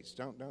 Please,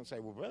 don't say,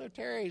 well, Brother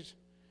Terry's...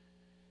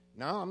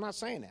 No, I'm not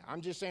saying that.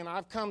 I'm just saying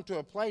I've come to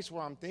a place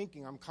where I'm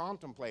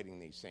contemplating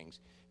these things.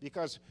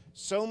 Because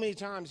so many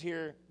times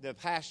here, the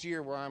past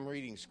year where I'm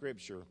reading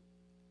Scripture,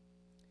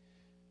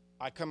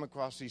 I come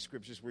across these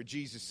Scriptures where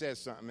Jesus says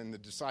something and the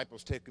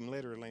disciples take him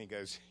literally and he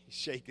goes, he's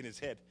shaking his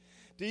head.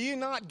 Do you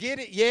not get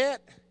it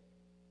yet?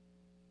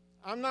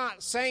 I'm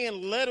not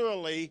saying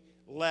literally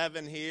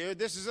leaven here.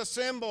 This is a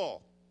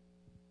symbol.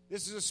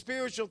 This is a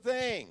spiritual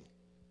thing.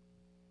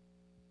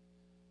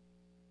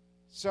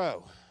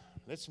 So...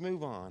 let's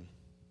move on.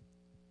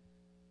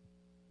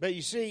 But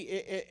you see,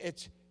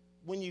 it's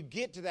when you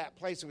get to that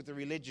place with the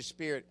religious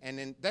spirit, and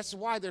then that's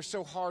why they're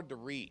so hard to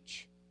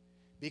reach.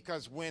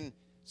 Because when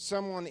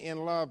someone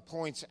in love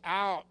points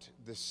out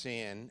the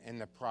sin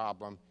and the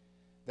problem,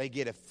 they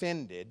get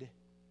offended,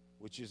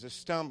 which is a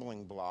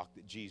stumbling block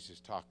that Jesus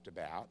talked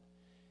about.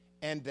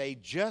 And they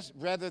just,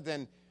 rather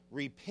than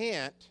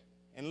repent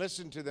and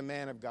listen to the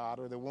man of God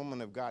or the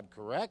woman of God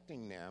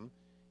correcting them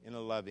in a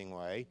loving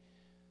way,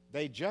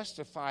 they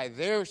justify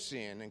their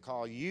sin and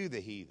call you the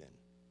heathen.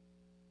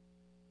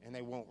 And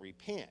they won't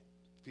repent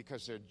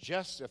because they're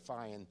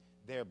justifying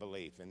their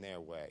belief in their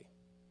way.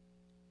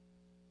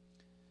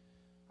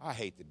 I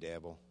hate the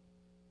devil.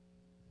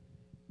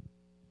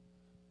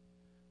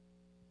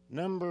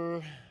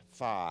 Number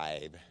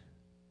 5.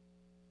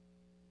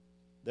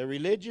 The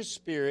religious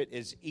spirit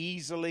is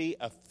easily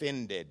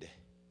offended.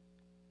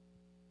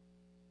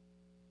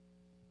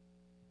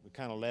 We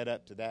kind of led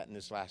up to that in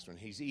this last one.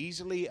 He's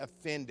easily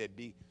offended.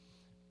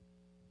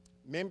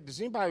 Does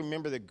anybody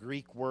remember the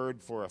Greek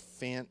word for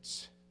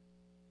offense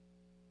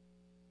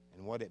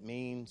and what it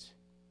means?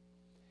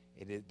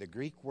 The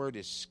Greek word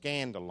is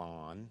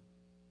scandalon.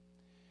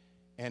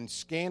 And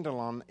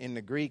scandalon, in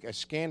the Greek, a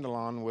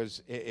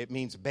scandalon it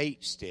means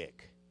bait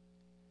stick.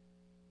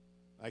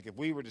 Like if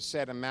we were to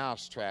set a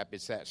mouse trap,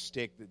 it's that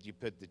stick that you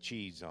put the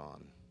cheese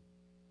on.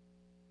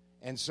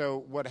 And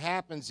so what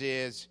happens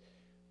is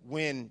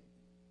when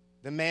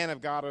the man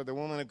of God or the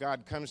woman of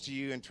God comes to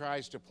you and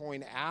tries to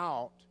point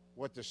out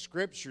what the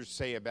Scriptures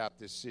say about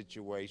this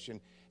situation,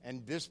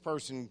 and this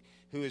person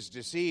who is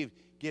deceived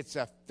gets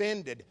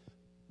offended,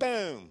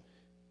 boom!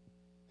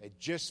 They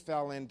just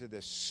fell into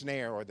the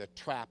snare or the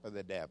trap of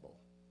the devil.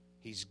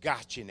 He's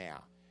got you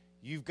now.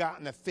 You've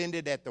gotten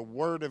offended at the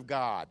Word of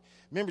God.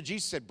 Remember,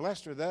 Jesus said,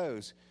 blessed are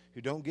those who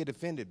don't get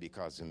offended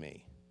because of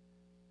me.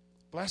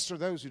 Blessed are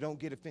those who don't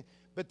get offended.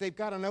 But they've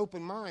got an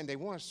open mind. They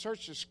want to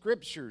search the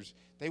Scriptures.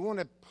 They want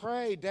to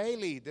pray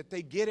daily that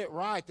they get it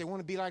right. They want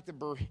to be like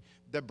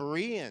the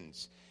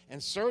Bereans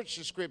and search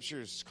the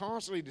Scriptures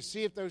constantly to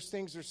see if those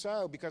things are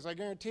so. Because I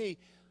guarantee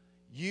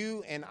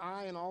you and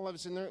I and all of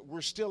us in there,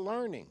 we're still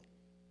learning.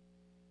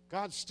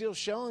 God's still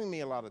showing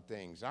me a lot of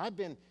things.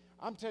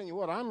 I'm telling you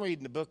what, I'm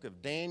reading the book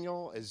of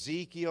Daniel,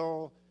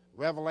 Ezekiel,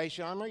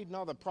 Revelation. I'm reading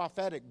all the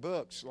prophetic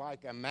books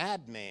like a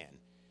madman.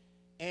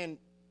 And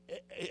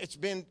it's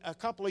been a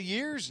couple of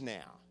years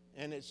now,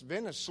 and it's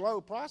been a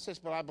slow process,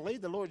 but I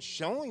believe the Lord's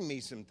showing me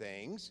some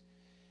things.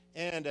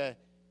 And,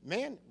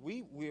 man,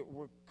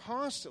 we're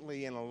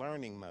constantly in a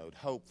learning mode,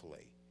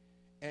 hopefully.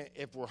 And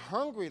if we're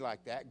hungry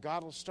like that,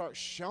 God will start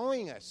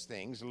showing us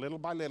things little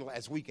by little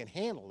as we can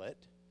handle it.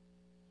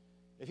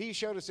 If He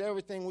showed us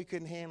everything, we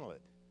couldn't handle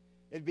it.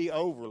 It'd be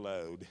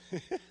overload.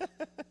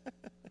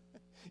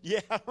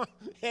 Yeah,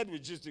 head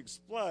would just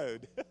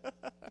explode.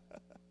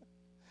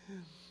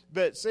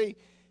 But see,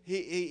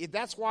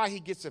 that's why he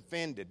gets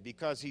offended,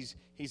 because he's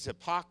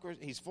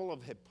full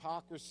of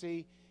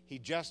hypocrisy. He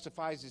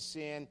justifies his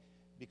sin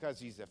because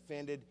he's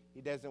offended.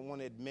 He doesn't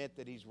want to admit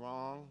that he's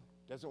wrong,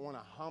 doesn't want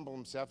to humble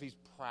himself. He's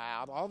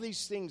proud. All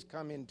these things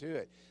come into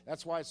it.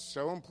 That's why it's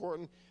so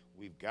important.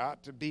 We've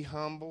got to be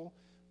humble,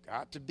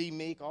 got to be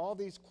meek. All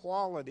these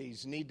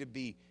qualities need to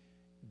be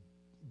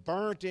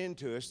burnt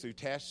into us through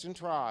tests and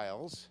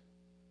trials.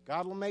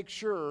 God will make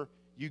sure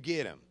you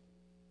get them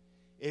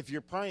if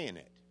you're praying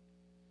it.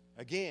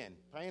 Again,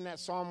 praying that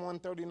Psalm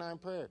 139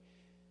 prayer.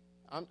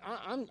 I'm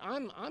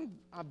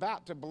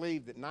about to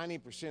believe that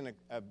 90%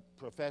 of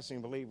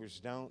professing believers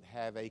don't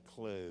have a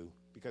clue,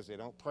 because they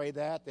don't pray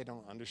that. They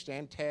don't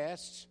understand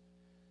tests.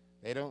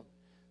 They don't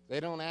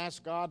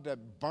ask God to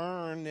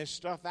burn this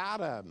stuff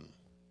out of them.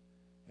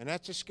 And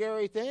that's a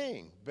scary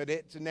thing, but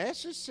it's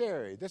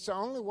necessary. That's the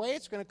only way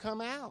it's going to come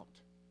out.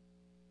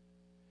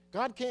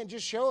 God can't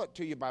just show it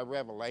to you by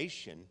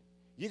revelation.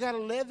 You got to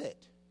live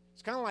it.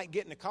 It's kind of like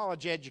getting a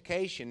college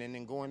education and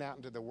then going out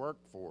into the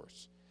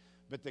workforce.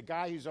 But the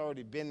guy who's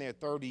already been there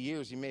 30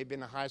 years, he may have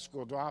been a high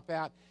school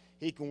dropout,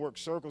 he can work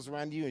circles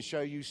around you and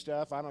show you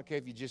stuff. I don't care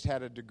if you just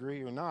had a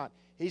degree or not.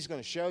 He's going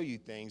to show you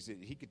things that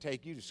he could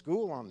take you to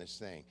school on this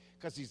thing,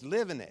 because he's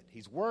living it.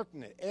 He's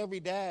working it every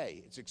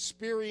day. It's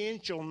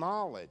experiential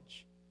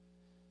knowledge.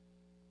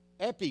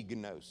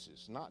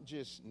 Epignosis, not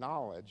just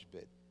knowledge,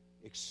 but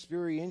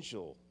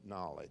experiential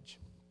knowledge.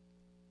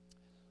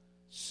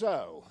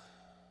 So,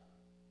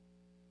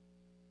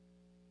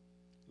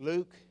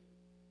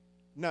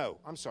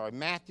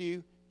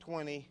 Matthew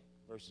 20,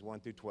 verses 1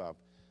 through 12.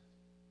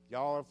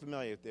 Y'all are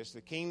familiar with this.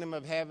 The kingdom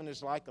of heaven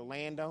is like a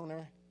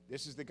landowner.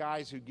 This is the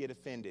guys who get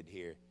offended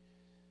here.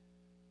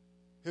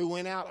 Who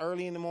went out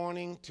early in the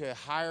morning to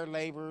hire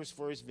laborers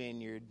for his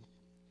vineyard.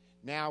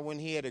 Now, when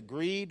he had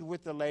agreed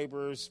with the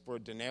laborers for a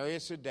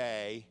denarius a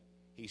day,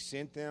 he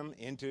sent them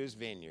into his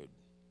vineyard.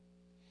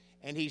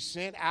 And he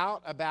sent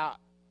out about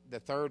the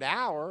third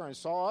hour and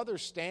saw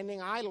others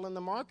standing idle in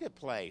the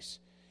marketplace.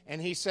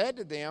 And he said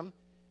to them,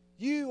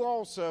 you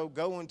also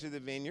go into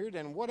the vineyard,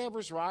 and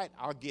whatever's right,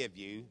 I'll give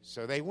you.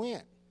 So they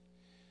went.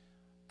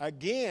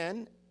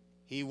 Again,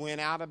 he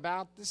went out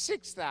about the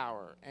 6th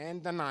hour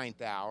and the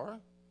 9th hour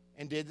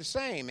and did the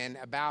same. And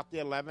about the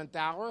 11th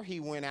hour,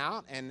 he went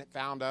out and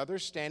found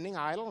others standing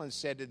idle and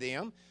said to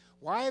them,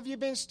 why have you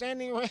been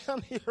standing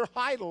around here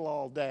idle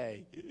all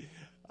day?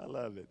 I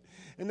love it.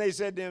 And they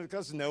said to him,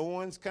 because no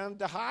one's come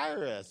to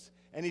hire us.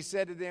 And he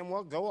said to them,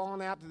 well, go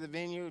on out to the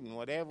vineyard, and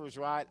whatever's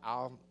right,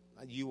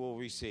 you will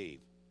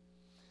receive.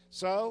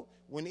 So,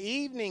 when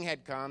evening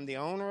had come, the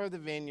owner of the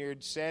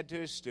vineyard said to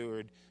his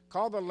steward,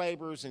 call the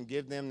laborers and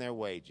give them their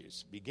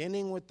wages,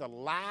 beginning with the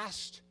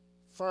last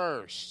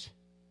first.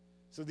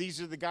 So these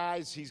are the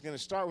guys, he's going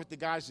to start with the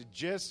guys that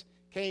just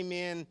came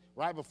in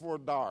right before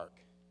dark.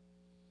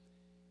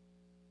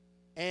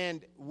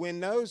 And when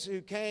those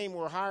who came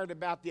were hired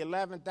about the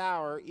 11th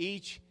hour,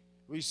 each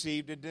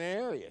received a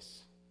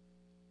denarius.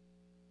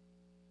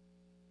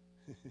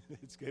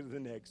 Let's go to the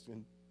next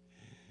one.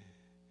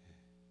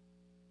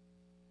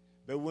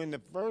 But when the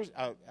first,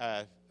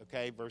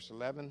 verse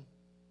 11.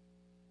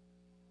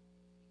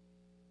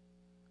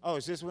 Oh,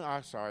 is this one?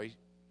 Oh, sorry.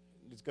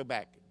 Let's go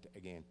back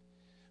again.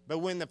 But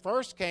when the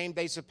first came,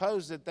 they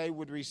supposed that they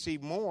would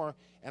receive more,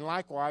 and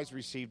likewise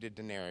received a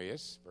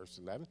denarius, verse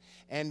 11.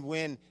 And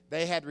when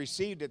they had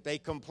received it, they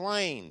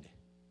complained.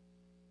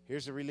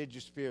 Here's a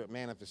religious spirit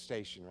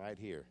manifestation right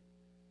here.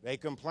 They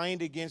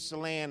complained against the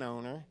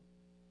landowner,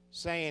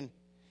 saying,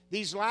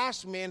 these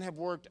last men have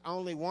worked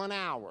only 1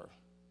 hour,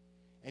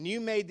 and you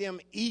made them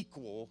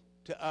equal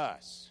to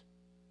us,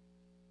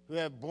 who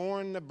have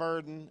borne the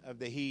burden of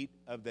the heat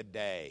of the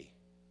day.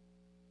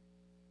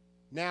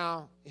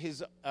 Now,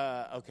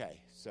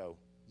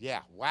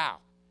 wow.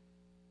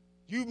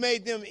 You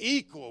made them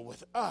equal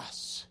with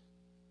us.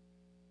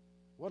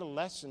 What a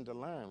lesson to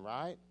learn,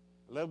 right?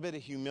 A little bit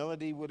of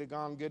humility would have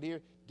gone good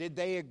here. Did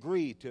they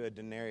agree to a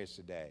denarius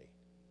a day?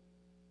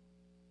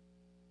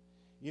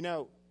 You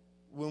know,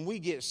 when we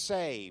get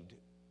saved,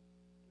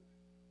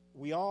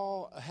 we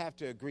all have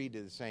to agree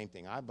to the same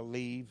thing. I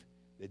believe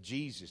that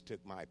Jesus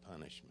took my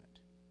punishment.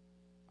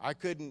 I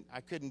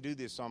couldn't do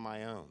this on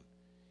my own.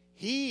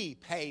 He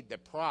paid the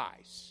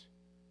price.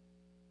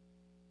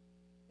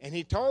 And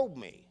he told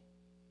me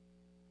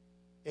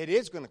it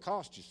is going to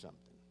cost you something.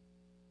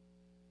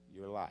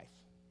 Your life.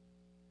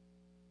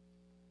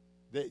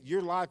 That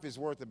your life is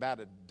worth about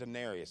a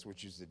denarius,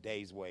 which is a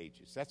day's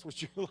wages. That's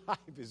what your life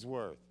is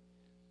worth.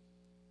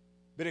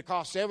 But it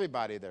costs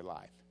everybody their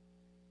life.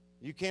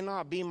 You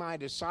cannot be my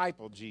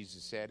disciple,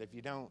 Jesus said, if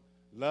you don't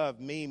love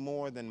me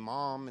more than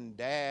mom and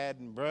dad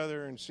and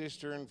brother and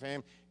sister and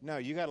family. No,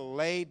 you got to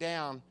lay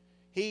down.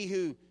 He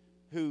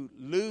who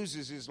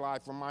loses his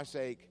life for my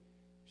sake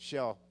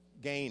shall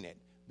gain it.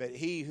 But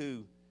he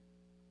who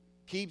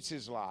keeps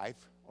his life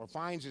or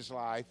finds his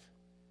life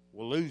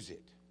will lose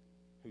it.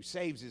 Who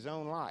saves his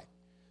own life.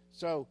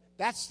 So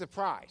that's the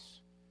price.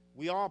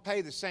 We all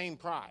pay the same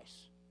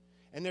price.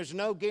 And there's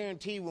no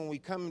guarantee when we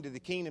come into the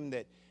kingdom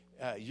that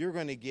you're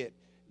going to get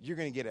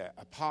an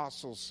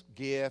apostle's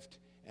gift,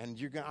 and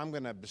I'm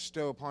going to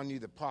bestow upon you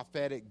the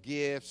prophetic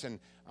gifts, and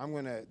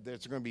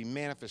there's going to be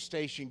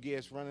manifestation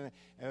gifts running.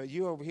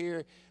 You over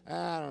here,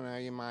 I don't know,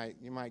 you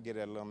might get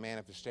a little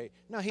manifestation.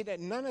 No,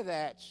 none of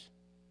that's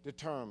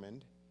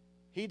determined.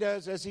 He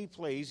does as he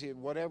pleases,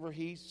 whatever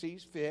he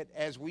sees fit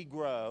as we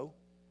grow.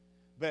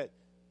 But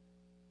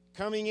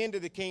coming into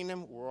the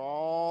kingdom, we're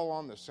all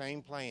on the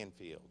same playing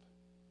field.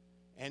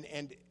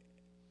 And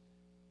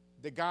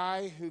the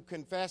guy who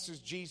confesses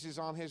Jesus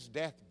on his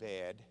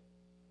deathbed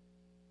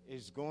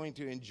is going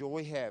to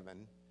enjoy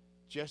heaven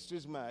just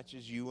as much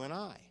as you and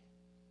I,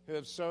 who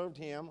have served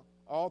him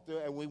all through,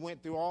 and we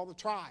went through all the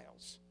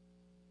trials.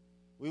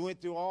 We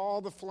went through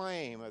all the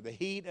flame of the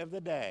heat of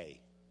the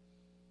day.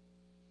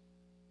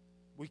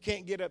 We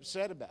can't get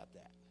upset about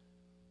that.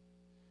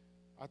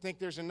 I think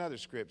there's another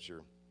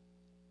scripture.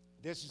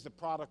 This is the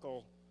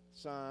prodigal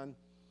son,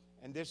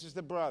 and this is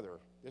the brother.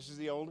 This is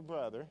the older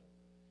brother.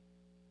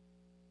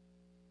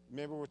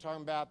 Remember, we're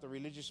talking about the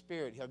religious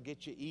spirit. He'll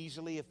get you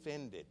easily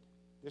offended.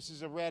 This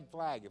is a red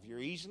flag. If you're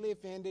easily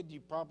offended,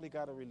 you've probably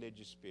got a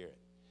religious spirit.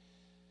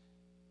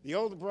 The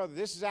older brother,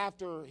 this is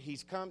after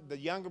he's come, the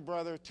younger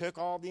brother took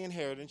all the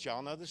inheritance.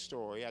 Y'all know the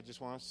story. I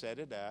just want to set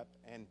it up.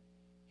 And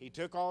he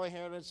took all the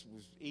inheritance,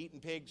 was eating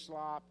pig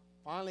slop,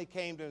 finally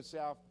came to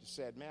himself and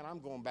said, man, I'm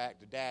going back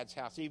to Dad's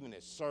house. Even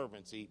his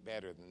servants eat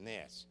better than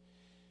this.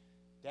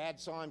 Dad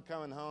saw him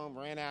coming home,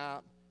 ran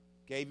out,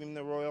 gave him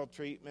the royal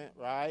treatment,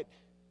 right?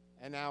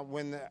 And now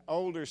when the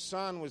older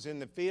son was in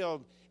the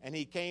field and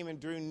he came and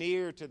drew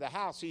near to the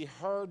house, he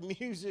heard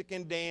music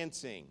and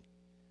dancing.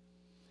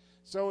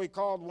 So he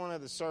called one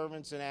of the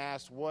servants and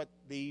asked what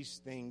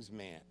these things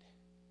meant.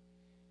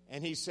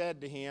 And he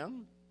said to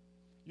him,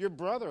 your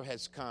brother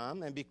has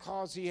come, and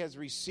because he has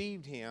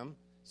received him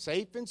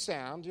safe and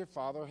sound, your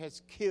father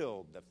has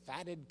killed the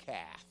fatted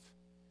calf.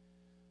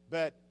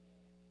 But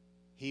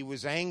he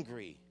was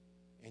angry,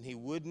 and he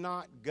would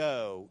not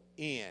go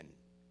in.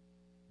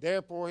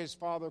 Therefore his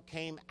father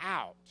came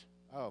out,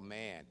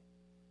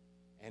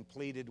 and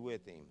pleaded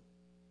with him.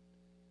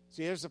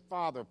 See, there's a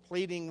father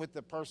pleading with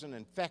the person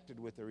infected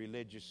with the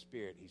religious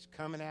spirit. He's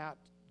coming out,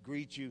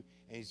 greet you,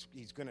 and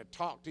he's going to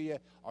talk to you.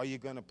 Are you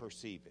going to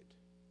perceive it?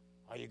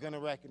 Are you going to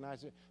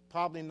recognize it?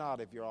 Probably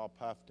not if you're all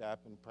puffed up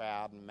and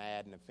proud and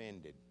mad and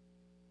offended.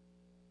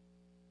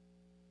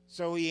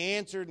 So he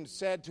answered and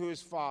said to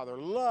his father,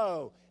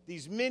 lo,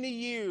 these many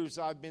years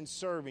I've been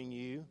serving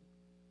you.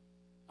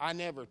 I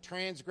never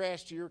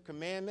transgressed your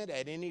commandment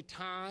at any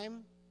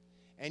time,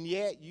 and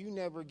yet you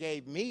never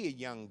gave me a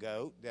young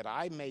goat that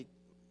I make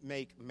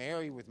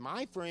merry with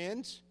my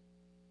friends.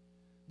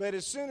 But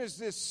as soon as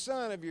this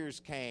son of yours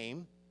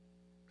came,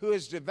 who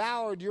has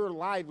devoured your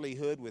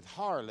livelihood with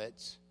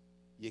harlots,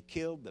 you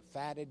killed the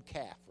fatted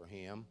calf for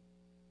him.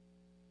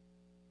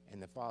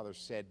 And the father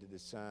said to the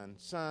son,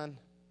 son,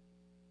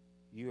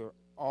 you are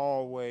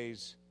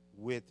always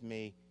with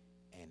me,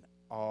 and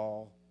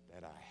all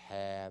that I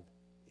have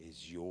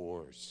is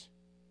yours.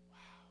 Wow.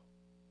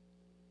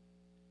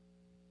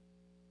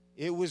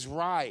 It was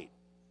right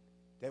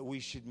that we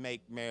should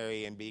make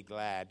merry and be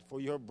glad, for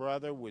your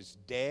brother was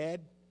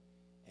dead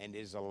and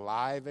is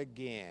alive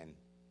again,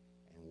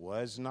 and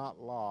was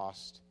not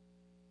lost,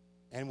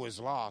 and was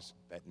lost,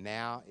 but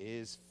now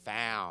is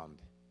found.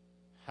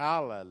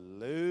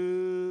 Hallelujah.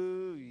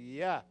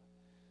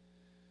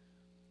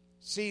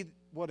 See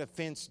what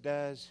offense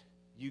does?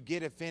 You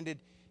get offended.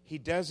 He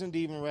doesn't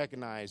even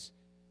recognize.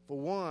 For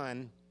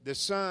one, the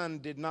son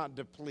did not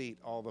deplete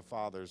all the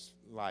father's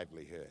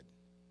livelihood.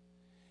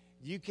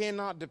 You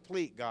cannot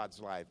deplete God's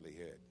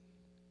livelihood.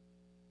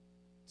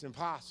 It's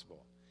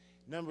impossible.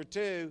 Number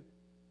two,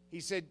 he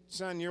said,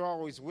 son, you're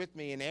always with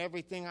me, and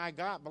everything I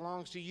got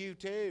belongs to you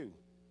too.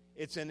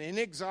 It's an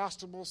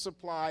inexhaustible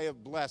supply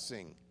of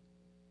blessing.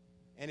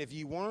 And if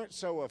you weren't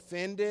so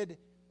offended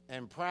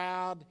and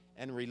proud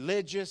and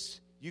religious,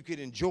 you could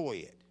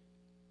enjoy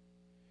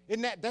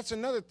it. That's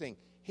another thing.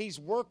 He's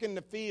working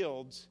the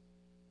fields,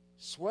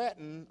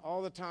 sweating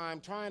all the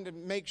time, trying to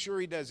make sure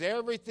he does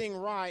everything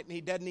right, and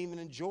he doesn't even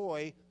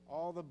enjoy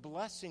all the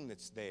blessing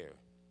that's there.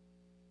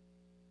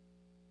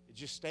 It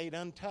just stayed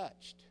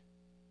untouched.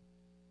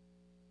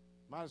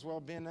 Might as well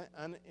have been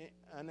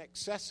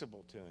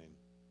inaccessible to him.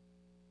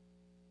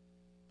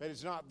 But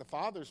it's not the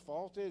father's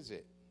fault, is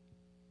it?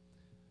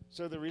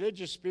 So the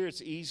religious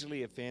spirit's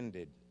easily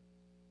offended.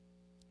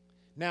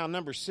 Now,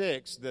 number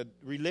 6, the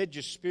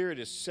religious spirit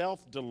is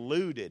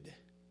self-deluded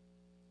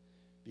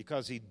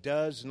because he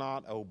does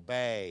not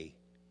obey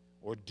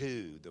or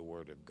do the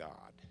word of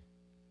God.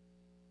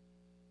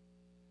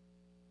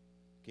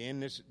 Again,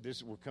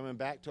 this we're coming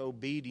back to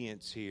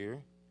obedience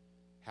here.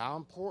 How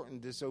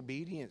important this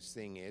obedience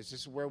thing is.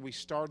 This is where we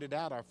started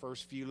out our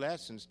first few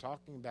lessons,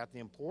 talking about the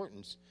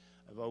importance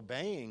of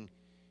obeying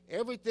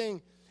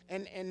everything,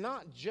 and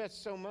not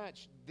just so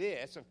much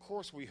this. Of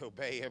course we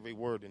obey every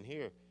word in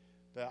here,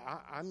 but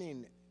I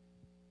mean,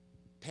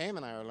 Pam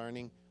and I are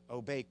learning,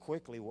 obey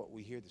quickly what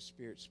we hear the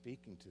Spirit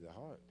speaking to the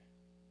heart.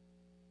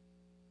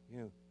 You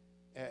know,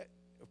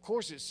 of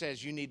course it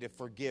says you need to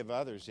forgive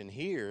others in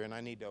here, and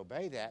I need to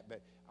obey that,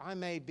 but I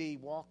may be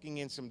walking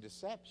in some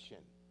deception,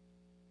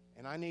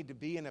 and I need to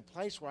be in a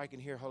place where I can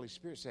hear Holy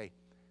Spirit say,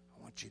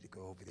 I want you to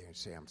go over there and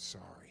say, I'm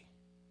sorry.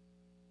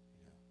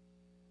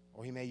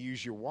 Or he may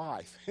use your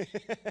wife.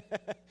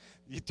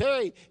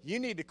 Terry, you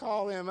need to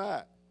call them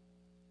up.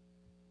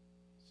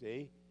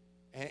 See?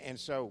 And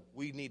so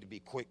we need to be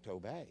quick to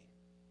obey,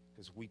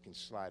 because we can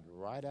slide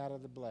right out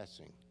of the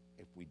blessing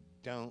if we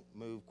don't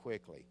move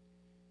quickly.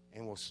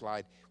 And we'll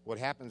slide. What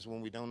happens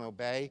when we don't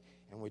obey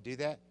and we do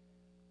that?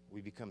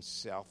 We become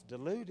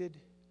self-deluded.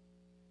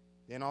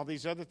 Then all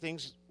these other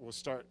things will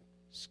start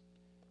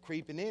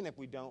creeping in if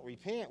we don't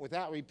repent.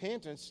 Without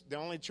repentance, the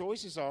only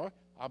choices are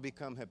I'll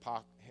become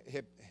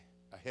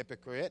a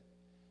hypocrite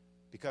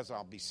because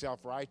I'll be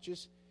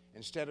self-righteous.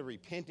 Instead of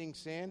repenting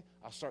sin,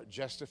 I'll start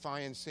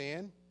justifying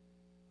sin.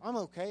 I'm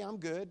okay, I'm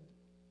good.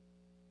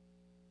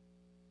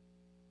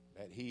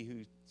 Let he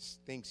who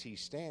thinks he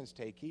stands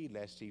take heed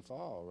lest he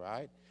fall,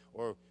 right?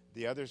 Or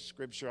the other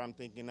scripture I'm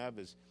thinking of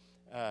is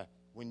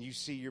when you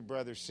see your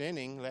brother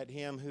sinning, let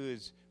him who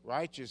is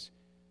righteous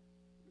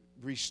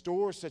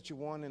restore such a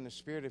one in the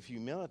spirit of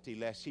humility,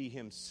 lest he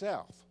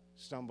himself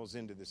stumbles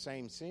into the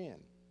same sin.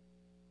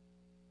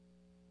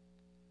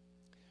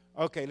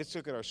 Okay, let's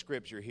look at our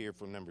scripture here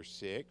for number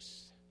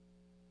 6.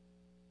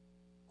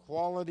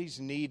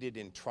 Qualities needed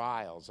in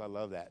trials. I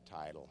love that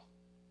title.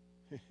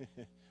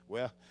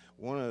 Well,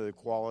 one of the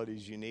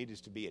qualities you need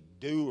is to be a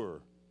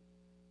doer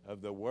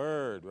of the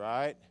word,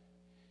 right?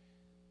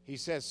 He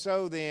says,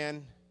 so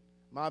then,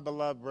 my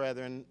beloved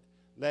brethren,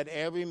 let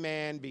every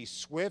man be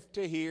swift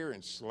to hear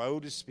and slow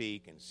to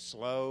speak and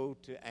slow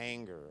to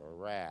anger or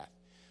wrath.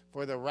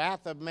 For the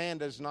wrath of man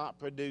does not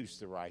produce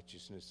the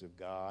righteousness of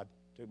God.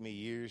 Took me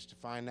years to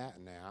find that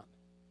one out.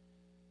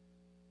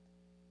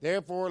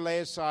 Therefore, lay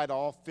aside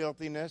all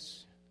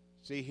filthiness.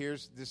 See,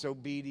 here's this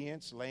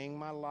obedience, laying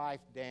my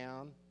life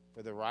down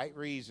for the right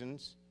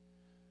reasons.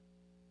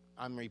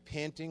 I'm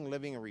repenting,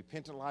 living a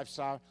repentant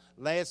lifestyle.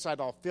 Lay aside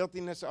all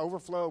filthiness,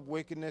 overflow of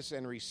wickedness,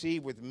 and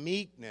receive with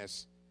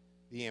meekness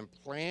the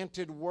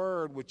implanted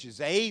word which is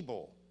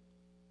able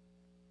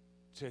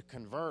to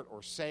convert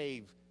or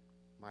save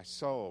my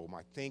soul,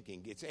 my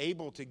thinking. It's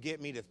able to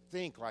get me to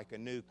think like a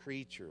new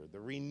creature, the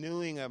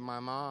renewing of my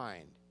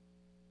mind.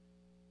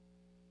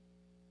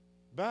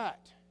 But,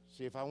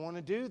 see, if I want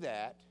to do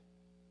that,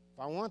 if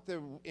I want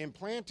the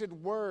implanted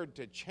word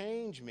to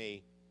change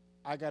me,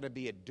 I got to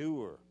be a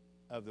doer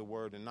of the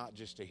word and not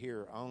just a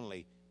hearer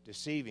only,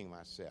 deceiving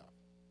myself.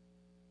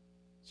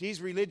 See,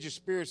 these religious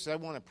spirits, they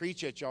want to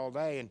preach at you all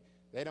day, and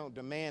they don't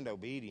demand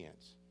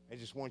obedience. They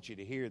just want you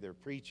to hear their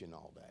preaching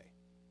all day.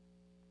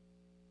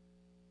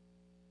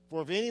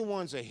 For if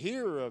anyone's a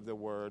hearer of the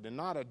word and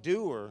not a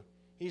doer,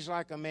 he's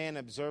like a man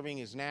observing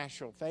his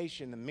natural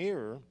face in the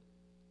mirror.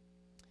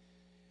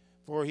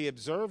 For he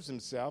observes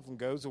himself and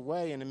goes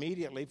away and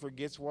immediately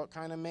forgets what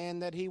kind of man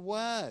that he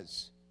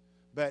was.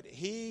 But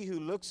he who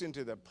looks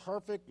into the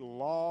perfect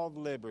law of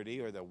liberty,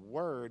 or the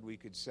word, we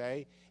could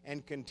say,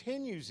 and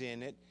continues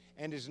in it,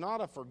 and is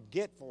not a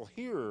forgetful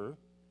hearer,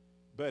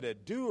 but a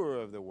doer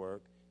of the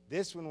work,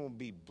 this one will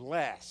be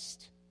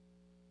blessed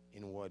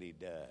in what he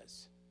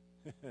does.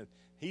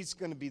 He's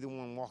going to be the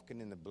one walking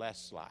in the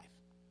blessed life.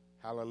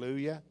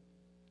 Hallelujah.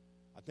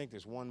 I think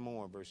there's one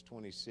more, verse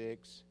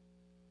 26.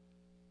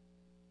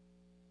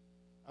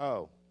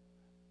 Oh,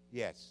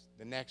 yes,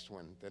 the next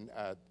one.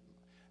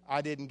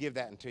 I didn't give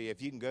that until you.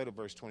 If you can go to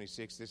verse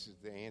 26, this is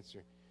the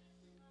answer.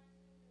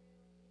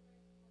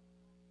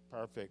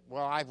 Perfect.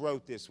 Well, I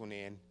wrote this one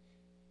in.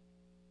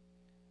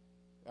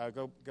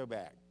 Go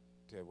back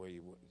to where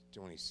you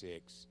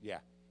 26. Yeah.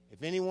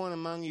 If anyone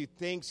among you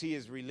thinks he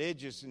is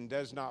religious and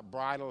does not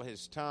bridle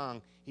his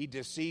tongue, he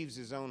deceives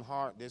his own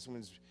heart. This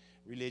one's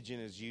religion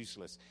is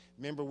useless.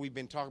 Remember, we've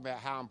been talking about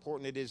how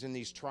important it is in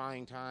these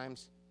trying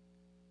times.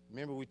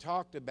 Remember, we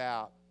talked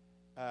about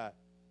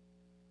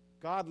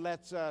God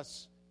lets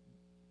us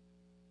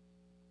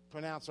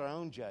pronounce our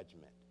own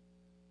judgment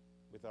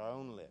with our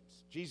own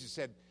lips. Jesus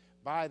said,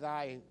 by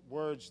thy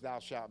words thou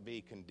shalt be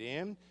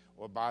condemned,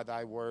 or by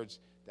thy words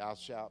thou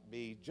shalt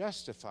be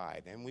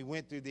justified. And we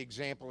went through the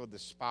example of the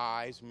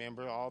spies.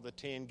 Remember, all the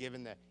 10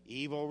 giving the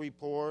evil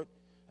report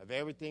of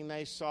everything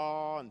they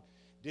saw, and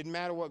didn't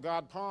matter what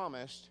God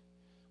promised.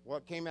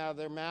 What came out of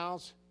their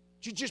mouths?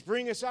 Did you just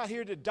bring us out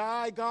here to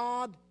die,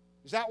 God?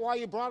 Is that why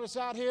you brought us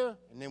out here?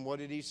 And then what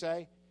did he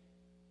say?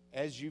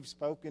 As you've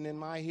spoken in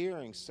my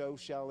hearing, so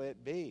shall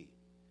it be.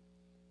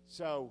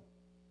 So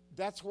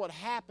that's what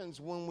happens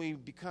when we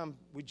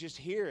just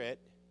hear it.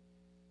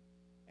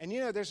 And,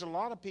 there's a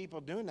lot of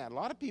people doing that. A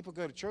lot of people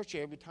go to church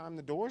every time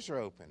the doors are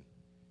open.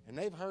 And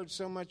they've heard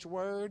so much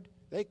word,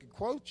 they could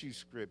quote you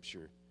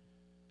scripture.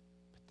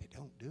 But they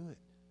don't do it.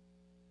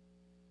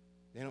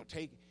 They don't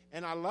take it.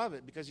 And I love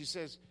it because he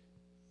says,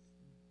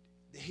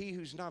 he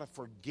who's not a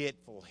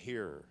forgetful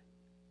hearer.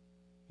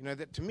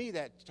 That to me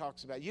that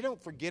talks about, you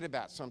don't forget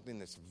about something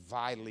that's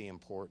vitally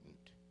important.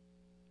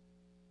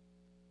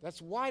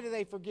 That's why do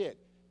they forget?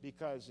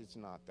 Because it's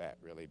not that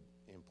really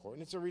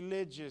important. It's a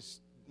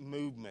religious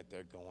movement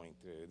they're going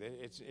through.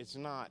 It's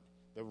not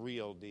the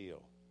real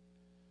deal.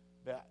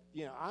 But,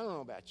 I don't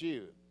know about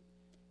you.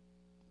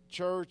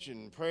 Church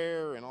and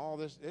prayer and all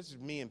this is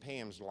me and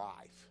Pam's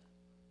life.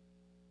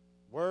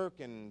 Work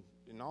and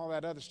all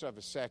that other stuff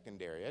is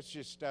secondary. That's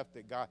just stuff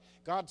that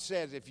God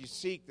says if you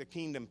seek the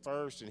kingdom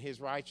first and his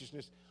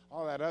righteousness,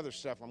 all that other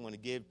stuff I'm going to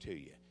give to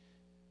you.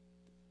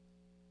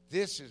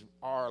 This is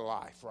our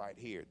life right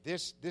here.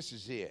 This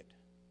is it.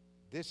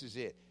 This is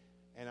it.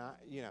 And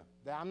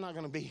I'm not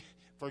going to be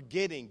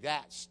forgetting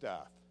that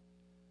stuff.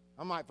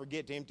 I might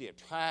forget to empty a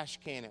trash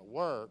can at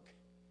work,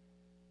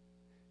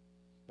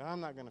 but I'm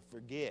not going to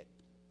forget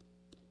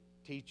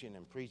teaching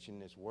and preaching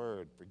this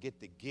word, forget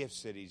the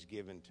gifts that he's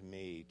given to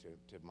me,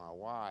 to my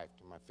wife,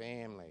 to my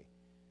family,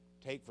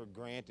 take for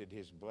granted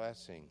his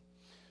blessing.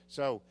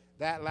 So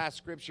that last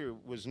scripture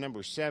was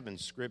number 7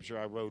 scripture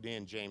I wrote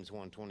in, James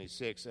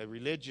 1:26. A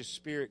religious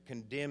spirit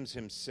condemns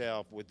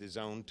himself with his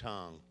own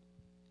tongue.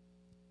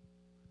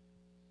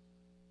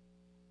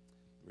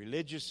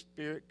 Religious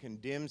spirit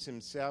condemns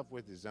himself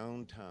with his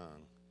own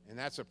tongue. And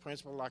that's a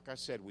principle, like I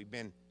said, we've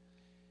been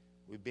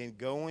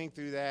going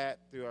through that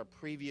through our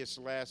previous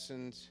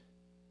lessons,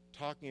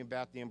 talking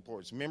about the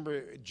importance.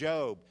 Remember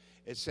Job,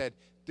 it said,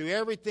 through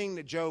everything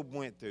that Job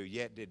went through,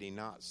 yet did he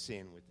not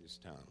sin with his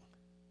tongue.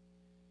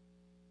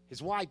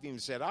 His wife even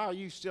said, are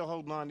you still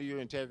holding on to your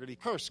integrity?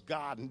 Curse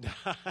God and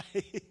die.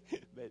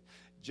 But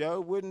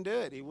Job wouldn't do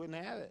it. He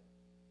wouldn't have it.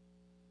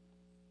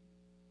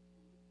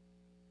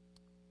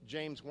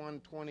 James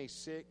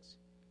 1:26,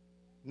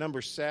 number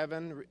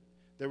 7,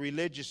 the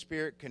religious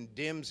spirit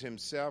condemns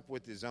himself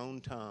with his own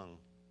tongue.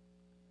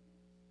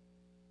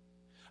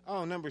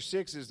 Oh, number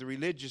 6 is the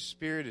religious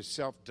spirit is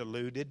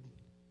self-deluded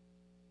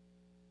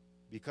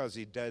because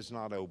he does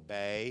not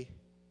obey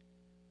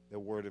the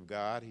word of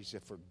God. He's a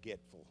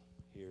forgetful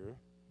hearer.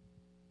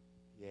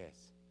 Yes.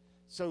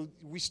 So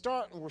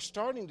we're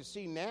starting to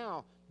see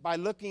now, by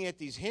looking at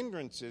these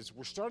hindrances,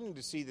 we're starting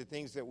to see the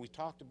things that we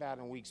talked about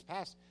in weeks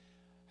past,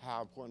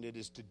 how important it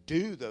is to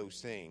do those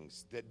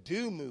things that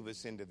do move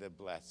us into the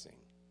blessing.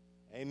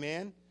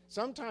 Amen?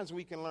 Sometimes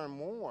we can learn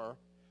more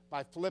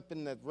by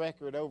flipping the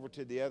record over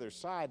to the other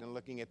side and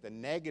looking at the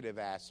negative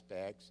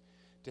aspects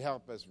to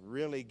help us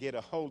really get a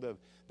hold of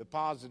the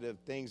positive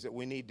things that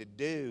we need to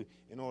do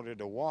in order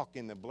to walk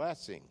in the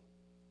blessing.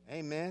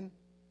 Amen?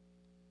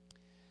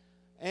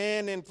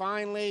 And then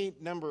finally,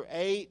 number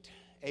 8,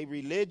 a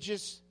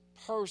religious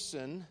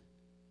person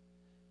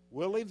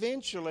will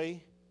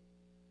eventually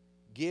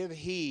give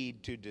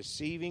heed to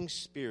deceiving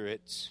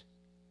spirits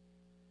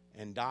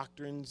and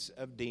doctrines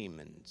of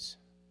demons.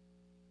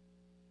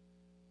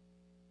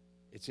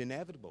 It's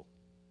inevitable.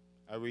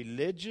 A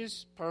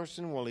religious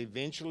person will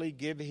eventually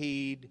give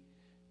heed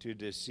to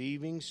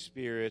deceiving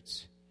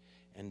spirits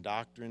and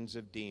doctrines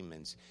of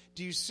demons.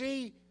 Do you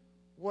see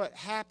what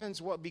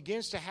happens, what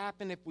begins to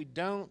happen if we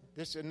don't?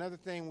 This is another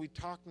thing we're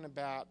talking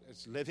about,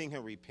 is living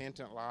a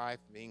repentant life,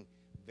 being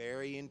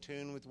very in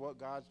tune with what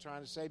God's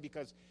trying to say,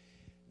 because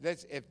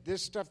if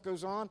this stuff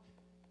goes on,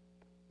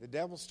 the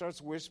devil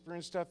starts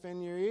whispering stuff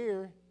in your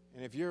ear,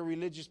 and if you're a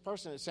religious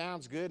person, it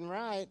sounds good and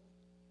right,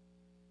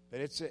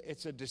 but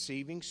it's a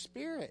deceiving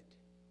spirit.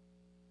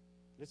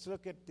 Let's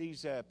look at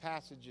these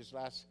passages,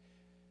 last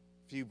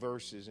few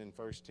verses in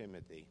 1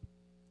 Timothy.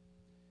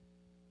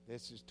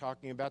 This is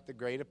talking about the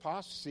great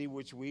apostasy,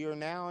 which we are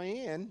now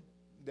in,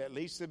 at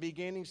least the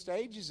beginning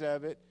stages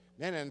of it.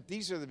 Man, and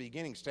these are the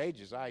beginning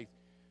stages. I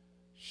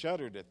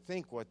shudder to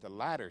think what the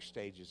latter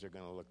stages are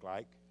going to look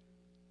like.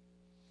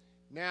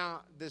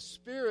 Now, the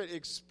Spirit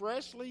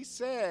expressly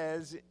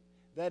says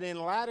that in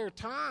latter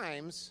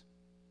times,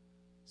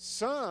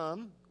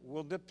 some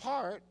will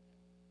depart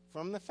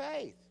from the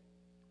faith.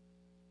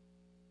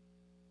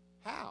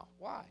 How?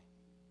 Why?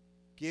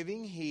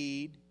 Giving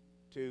heed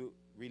to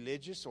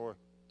religious or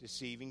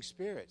deceiving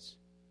spirits.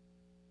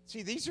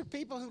 See, these are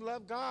people who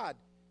love God.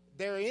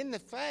 They're in the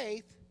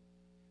faith,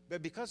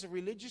 but because of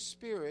religious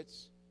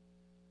spirits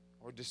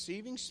or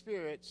deceiving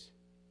spirits,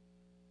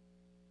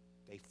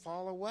 they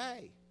fall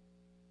away.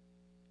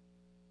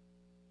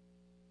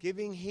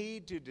 Giving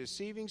heed to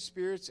deceiving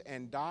spirits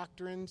and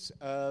doctrines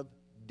of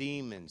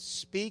demons.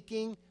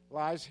 Speaking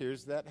lies,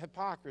 here's that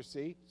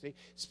hypocrisy. See,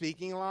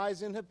 speaking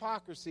lies and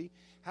hypocrisy,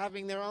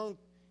 having their own,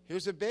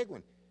 here's a big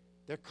one.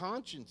 Their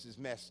conscience is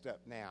messed up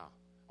now.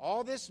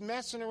 All this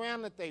messing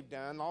around that they've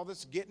done, all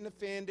this getting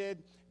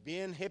offended,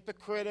 being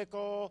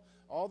hypocritical,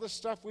 all the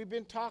stuff we've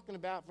been talking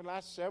about for the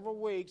last several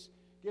weeks,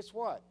 guess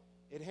what?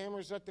 It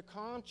hammers at the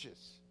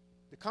conscience.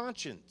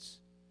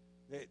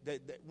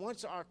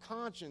 Once our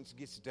conscience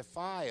gets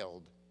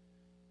defiled,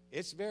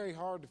 it's very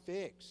hard to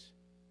fix.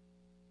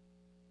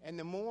 And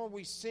the more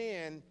we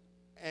sin,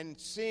 and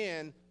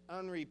sin,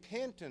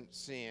 unrepentant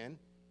sin,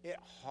 it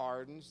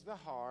hardens the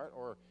heart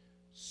or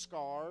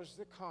scars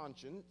the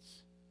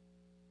conscience,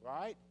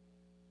 right?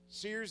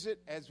 Sears it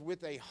as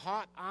with a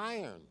hot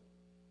iron.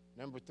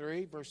 Number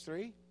 3, verse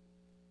 3.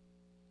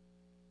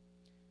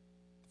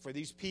 For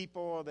these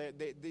people,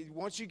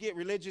 once you get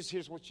religious,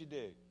 here's what you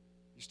do.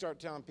 You start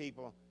telling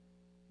people,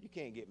 you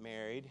can't get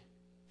married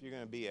if you're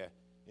going to be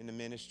in the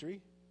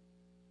ministry.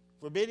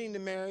 Forbidding to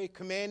marry,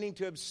 commanding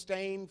to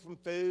abstain from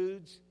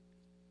foods,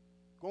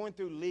 going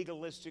through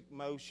legalistic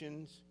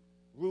motions,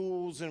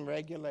 rules and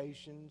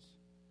regulations,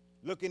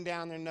 looking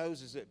down their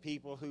noses at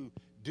people who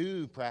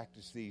do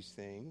practice these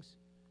things,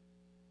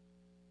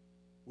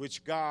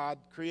 which God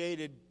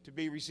created to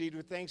be received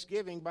with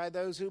thanksgiving by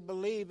those who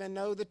believe and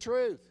know the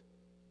truth.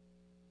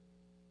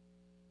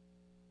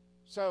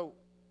 So,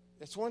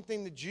 that's one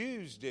thing the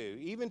Jews do.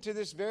 Even to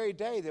this very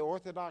day, the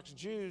Orthodox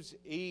Jews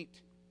eat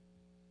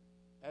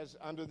as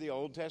under the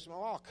Old Testament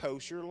law,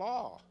 kosher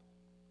law.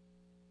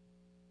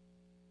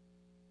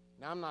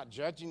 Now, I'm not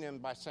judging them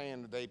by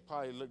saying that they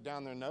probably look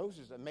down their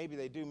noses, that maybe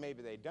they do,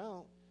 maybe they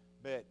don't.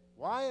 But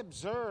why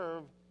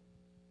observe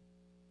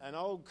an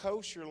old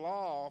kosher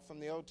law from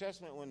the Old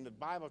Testament when the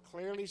Bible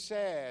clearly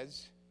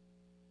says,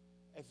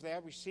 if they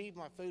have received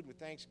my food with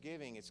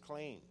thanksgiving, it's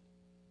clean?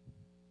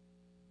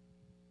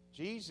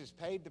 Jesus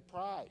paid the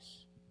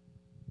price.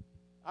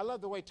 I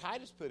love the way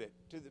Titus put it.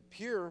 To the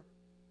pure,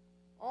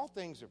 all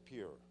things are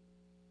pure.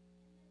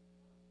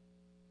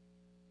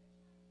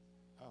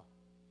 Oh.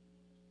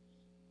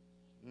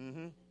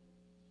 Mm-hmm.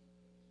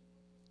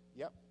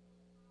 Yep.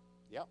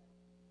 Yep.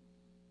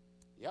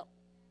 Yep.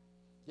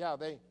 Yeah,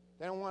 they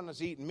don't want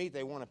us eating meat.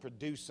 They want to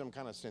produce some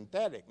kind of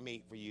synthetic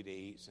meat for you to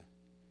eat. So.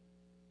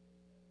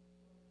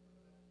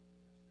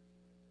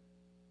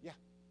 Yeah.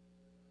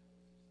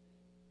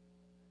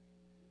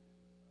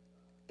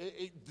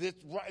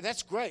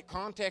 That's great.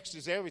 Context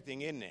is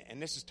everything, isn't it?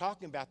 And this is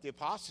talking about the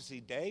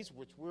apostasy days,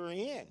 which we're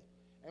in.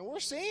 And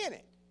we're seeing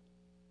it.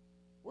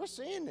 We're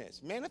seeing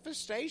this.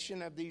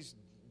 Manifestation of these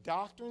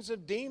doctrines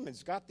of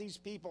demons got these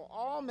people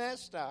all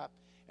messed up,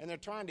 and they're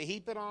trying to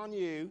heap it on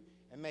you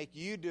and make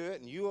you do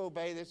it, and you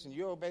obey this, and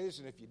you obey this,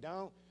 and if you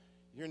don't,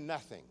 you're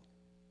nothing.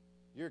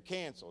 You're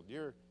canceled.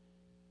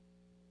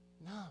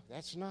 No,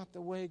 that's not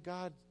the way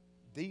God...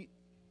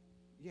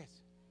 Yes.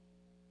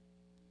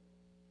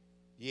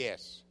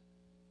 Yes.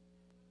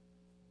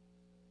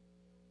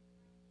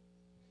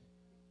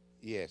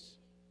 Yes. Is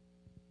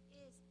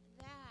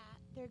that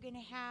they're going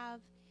to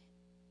have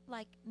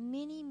like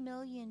many $1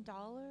 million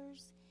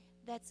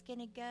that's going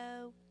to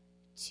go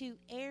to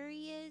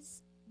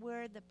areas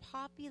where the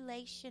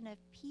population of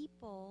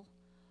people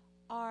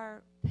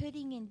are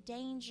putting in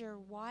danger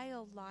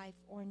wildlife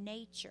or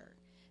nature.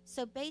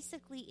 So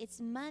basically it's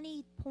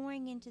money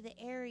pouring into the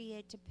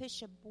area to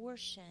push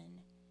abortion.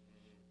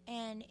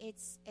 And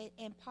it's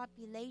and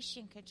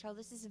population control.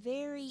 This is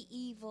very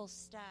evil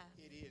stuff.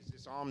 It is,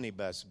 this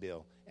omnibus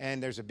bill.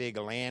 And there's a big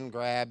land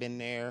grab in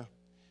there.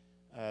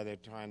 They're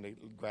trying to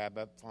grab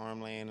up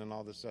farmland and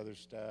all this other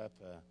stuff.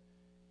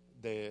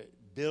 The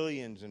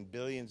billions and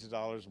billions of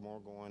dollars more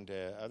going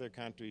to other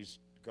countries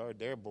to guard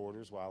their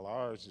borders while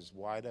ours is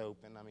wide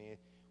open. I mean,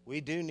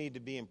 we do need to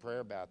be in prayer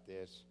about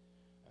this.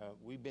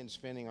 We've been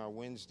spending our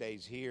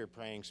Wednesdays here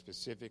praying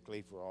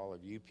specifically for all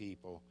of you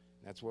people.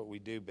 That's what we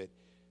do. But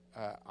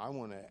I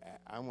want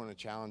to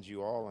challenge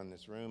you all in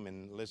this room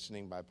and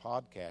listening by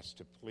podcast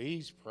to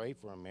please pray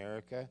for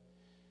America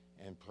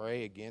and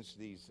pray against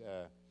these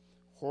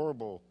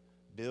horrible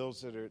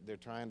bills that they're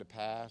trying to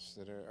pass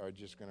that are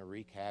just going to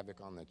wreak havoc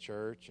on the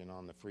church and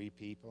on the free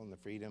people and the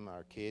freedom of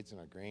our kids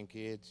and our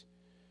grandkids.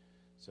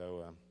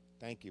 So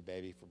thank you,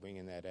 baby, for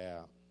bringing that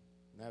out.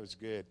 That was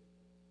good.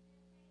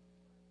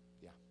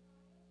 Yeah.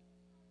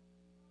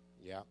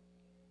 Yeah.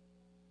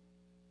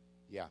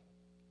 Yeah.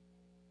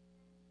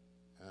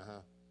 Uh-huh.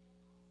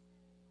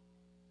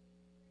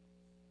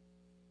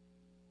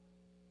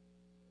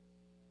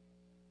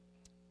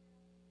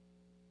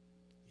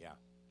 Yeah.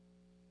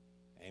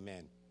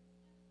 Amen.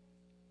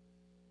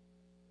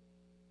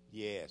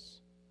 Yes.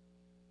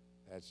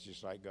 That's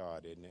just like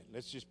God, isn't it?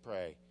 Let's just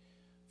pray.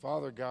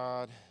 Father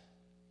God,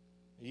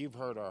 you've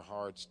heard our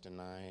hearts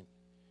tonight.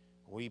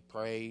 We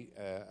pray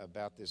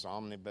about this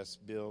omnibus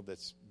bill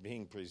that's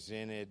being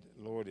presented.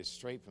 Lord, it's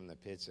straight from the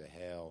pits of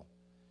hell.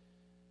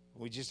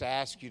 We just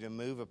ask you to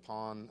move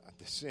upon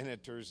the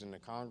senators and the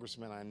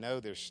congressmen. I know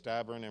they're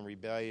stubborn and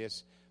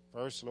rebellious.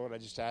 First, Lord, I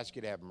just ask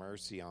you to have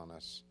mercy on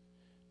us.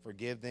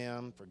 Forgive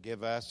them,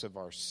 forgive us of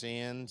our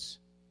sins,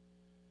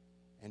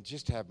 and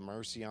just have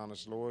mercy on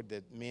us, Lord,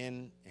 that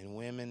men and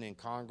women in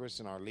Congress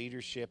and our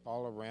leadership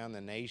all around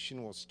the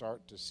nation will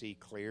start to see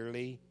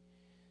clearly,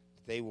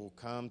 that they will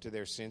come to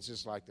their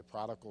senses like the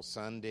prodigal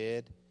son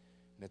did,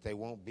 and that they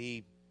won't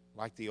be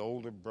like the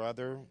older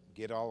brother,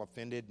 get all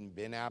offended and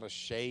bent out of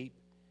shape.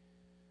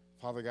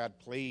 Father God,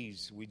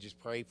 please, we just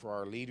pray for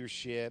our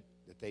leadership,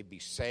 that they be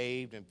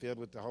saved and filled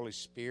with the Holy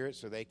Spirit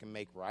so they can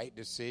make right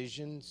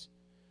decisions.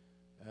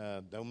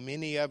 Though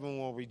many of them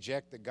will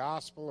reject the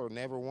gospel or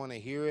never want to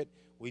hear it,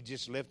 we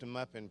just lift them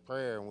up in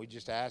prayer, and we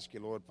just ask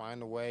you, Lord,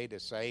 find a way to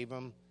save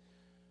them.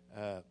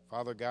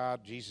 Father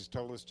God, Jesus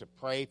told us to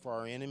pray for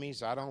our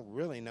enemies. I don't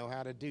really know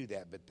how to do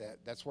that, but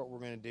that's what we're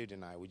going to do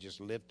tonight. We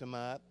just lift them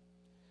up.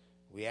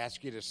 We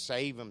ask you to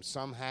save them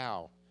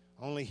somehow.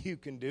 Only you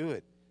can do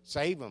it.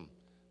 Save them,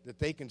 that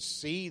they can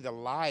see the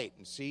light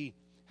and see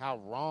how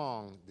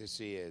wrong this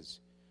is.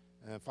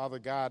 Father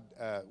God,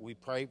 we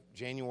pray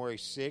January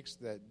 6th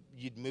that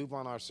you'd move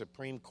on our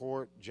Supreme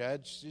Court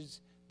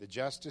judges, the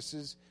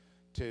justices,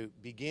 to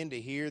begin to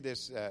hear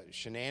this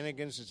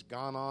shenanigans that's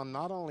gone on,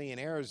 not only in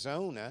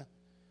Arizona,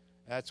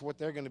 that's what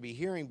they're going to be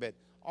hearing, but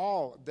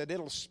that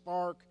it'll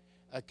spark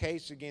a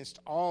case against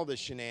all the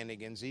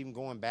shenanigans, even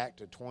going back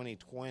to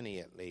 2020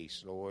 at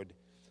least, Lord,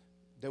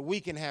 that we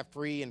can have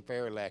free and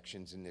fair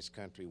elections in this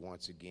country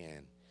once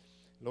again.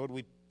 Lord,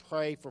 we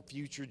pray for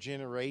future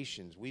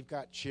generations. We've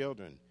got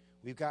children.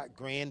 We've got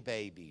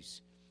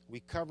grandbabies. We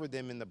cover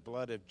them in the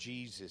blood of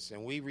Jesus,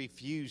 and we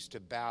refuse to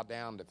bow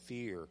down to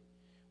fear.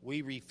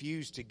 We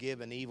refuse to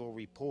give an evil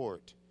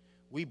report.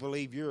 We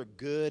believe you're a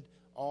good,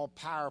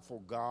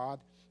 all-powerful God,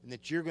 and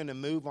that you're going to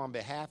move on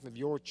behalf of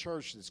your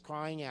church that's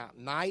crying out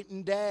night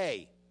and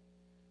day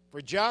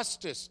for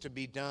justice to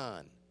be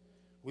done.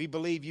 We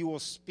believe you will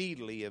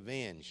speedily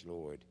avenge,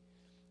 Lord.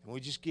 And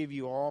we just give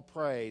you all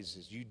praise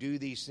as you do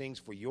these things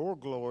for your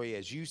glory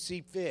as you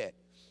see fit,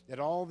 that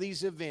all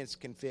these events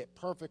can fit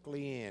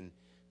perfectly in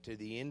to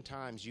the end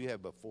times you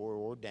have before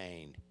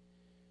ordained.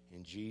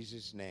 In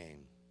Jesus' name,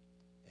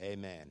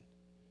 amen.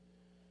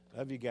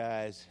 Love you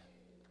guys.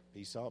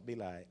 Be salt, be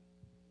light.